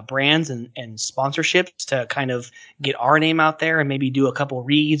other brands and sponsorships to kind of get our name out there and maybe do a couple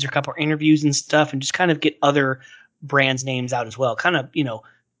reads or a couple interviews and stuff and just kind of get other brands' names out as well. Kind of,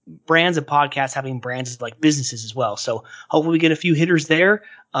 brands and podcasts having brands like businesses as well. So hopefully we get a few hitters there.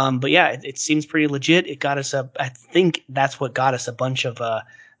 But yeah, it seems pretty legit. It got us I think that's what got us a bunch of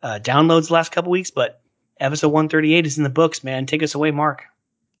downloads the last couple weeks. But episode 138 is in the books, man. Take us away, Mark.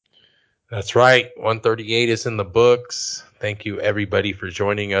 That's right. 138 is in the books. Thank you, everybody, for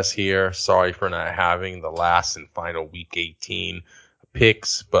joining us here. Sorry for not having the last and final week 18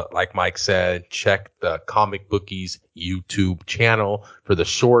 picks, but like Mike said, check the Comic Bookies YouTube channel for the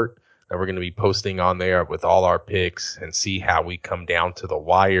short that we're going to be posting on there with all our picks and see how we come down to the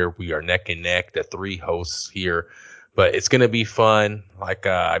wire. We are neck and neck, the 3 hosts here, but it's going to be fun. Like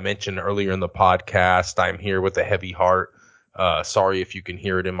I mentioned earlier in the podcast, I'm here with a heavy heart. Sorry if you can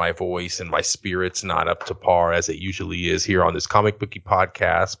hear it in my voice and my spirit's not up to par as it usually is here on this Comic Bookie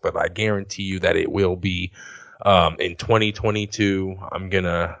podcast, but I guarantee you that it will be. In 2022, I'm going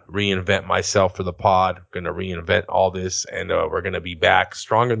to reinvent myself for the pod. I'm going to reinvent all this, and we're going to be back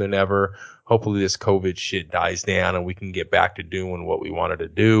stronger than ever. Hopefully this COVID shit dies down and we can get back to doing what we wanted to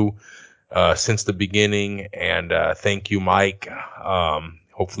do since the beginning. And thank you, Mike.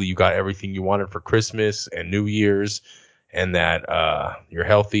 Hopefully you got everything you wanted for Christmas and New Year's, and that you're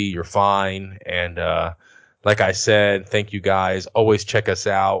healthy, you're fine. And like I said, thank you guys. Always check us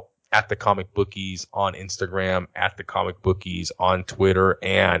out at the Comic Bookies on Instagram, at the Comic Bookies on Twitter,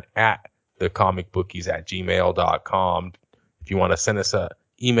 and at the Comic Bookies at gmail.com. If you want to send us an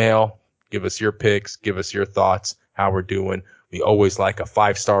email, give us your picks, give us your thoughts, how we're doing. We always like a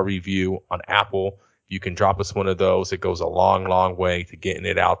 5-star review on Apple. You can drop us one of those. It goes a long, long way to getting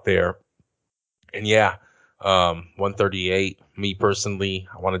it out there. And yeah, 138, me personally,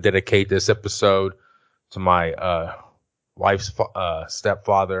 I want to dedicate this episode to my wife's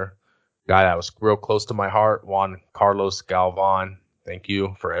stepfather, guy that was real close to my heart, Juan Carlos Galvan. Thank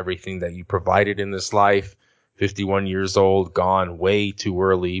you for everything that you provided in this life. 51 years old, gone way too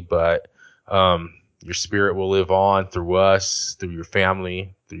early, but your spirit will live on through us, through your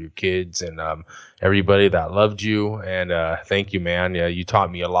family, through your kids, and everybody that loved you. And thank you, man. Yeah, you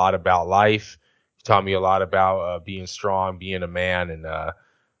taught me a lot about life. You taught me a lot about being strong, being a man, and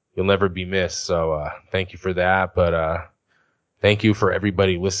you'll never be missed. So thank you for that. But thank you for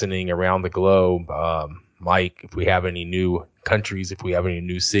everybody listening around the globe. Mike, if we have any new countries, if we have any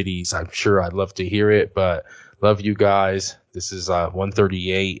new cities, I'm sure I'd love to hear it. But love you guys. This is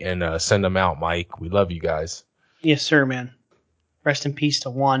 138, and send them out, Mike. We love you guys. Yes, sir, man. Rest in peace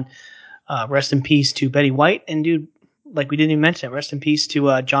to Juan. Rest in peace to Betty White. And, dude, like we didn't even mention it, rest in peace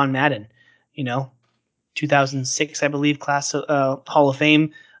to John Madden. 2006, I believe, class Hall of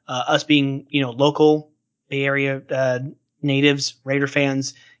Fame. Us being, local Bay Area natives, Raider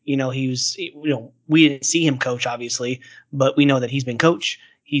fans, we didn't see him coach, obviously, but we know that he's been coach.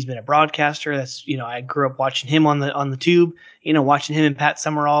 He's been a broadcaster. That's, I grew up watching him on the tube, watching him and Pat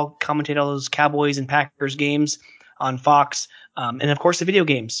Summerall commentate all those Cowboys and Packers games on Fox. And of course the video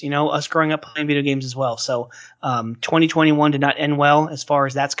games, us growing up playing video games as well. So 2021 did not end well as far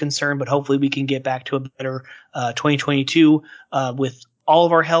as that's concerned, but hopefully we can get back to a better 2022 with all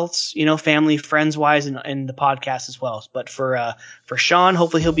of our healths, family, friends wise, and the podcast as well. But for Sean,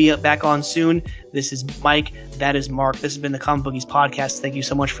 hopefully he'll be back on soon. This is Mike. That is Mark. This has been the Comic Bookies podcast. Thank you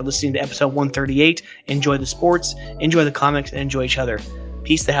so much for listening to episode 138. Enjoy the sports, enjoy the comics, and enjoy each other.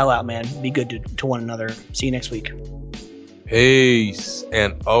 Peace the hell out, man. Be good to one another. See you next week. Peace.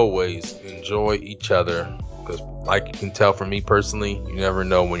 And always enjoy each other. Because like you can tell from me personally, you never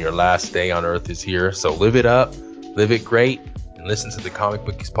know when your last day on earth is here. So live it up, live it great, and listen to the Comic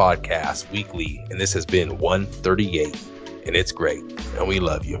Bookies podcast weekly. And this has been 138. And it's great. And we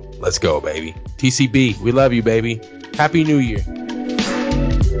love you. Let's go, baby. TCB, we love you, baby. Happy New Year.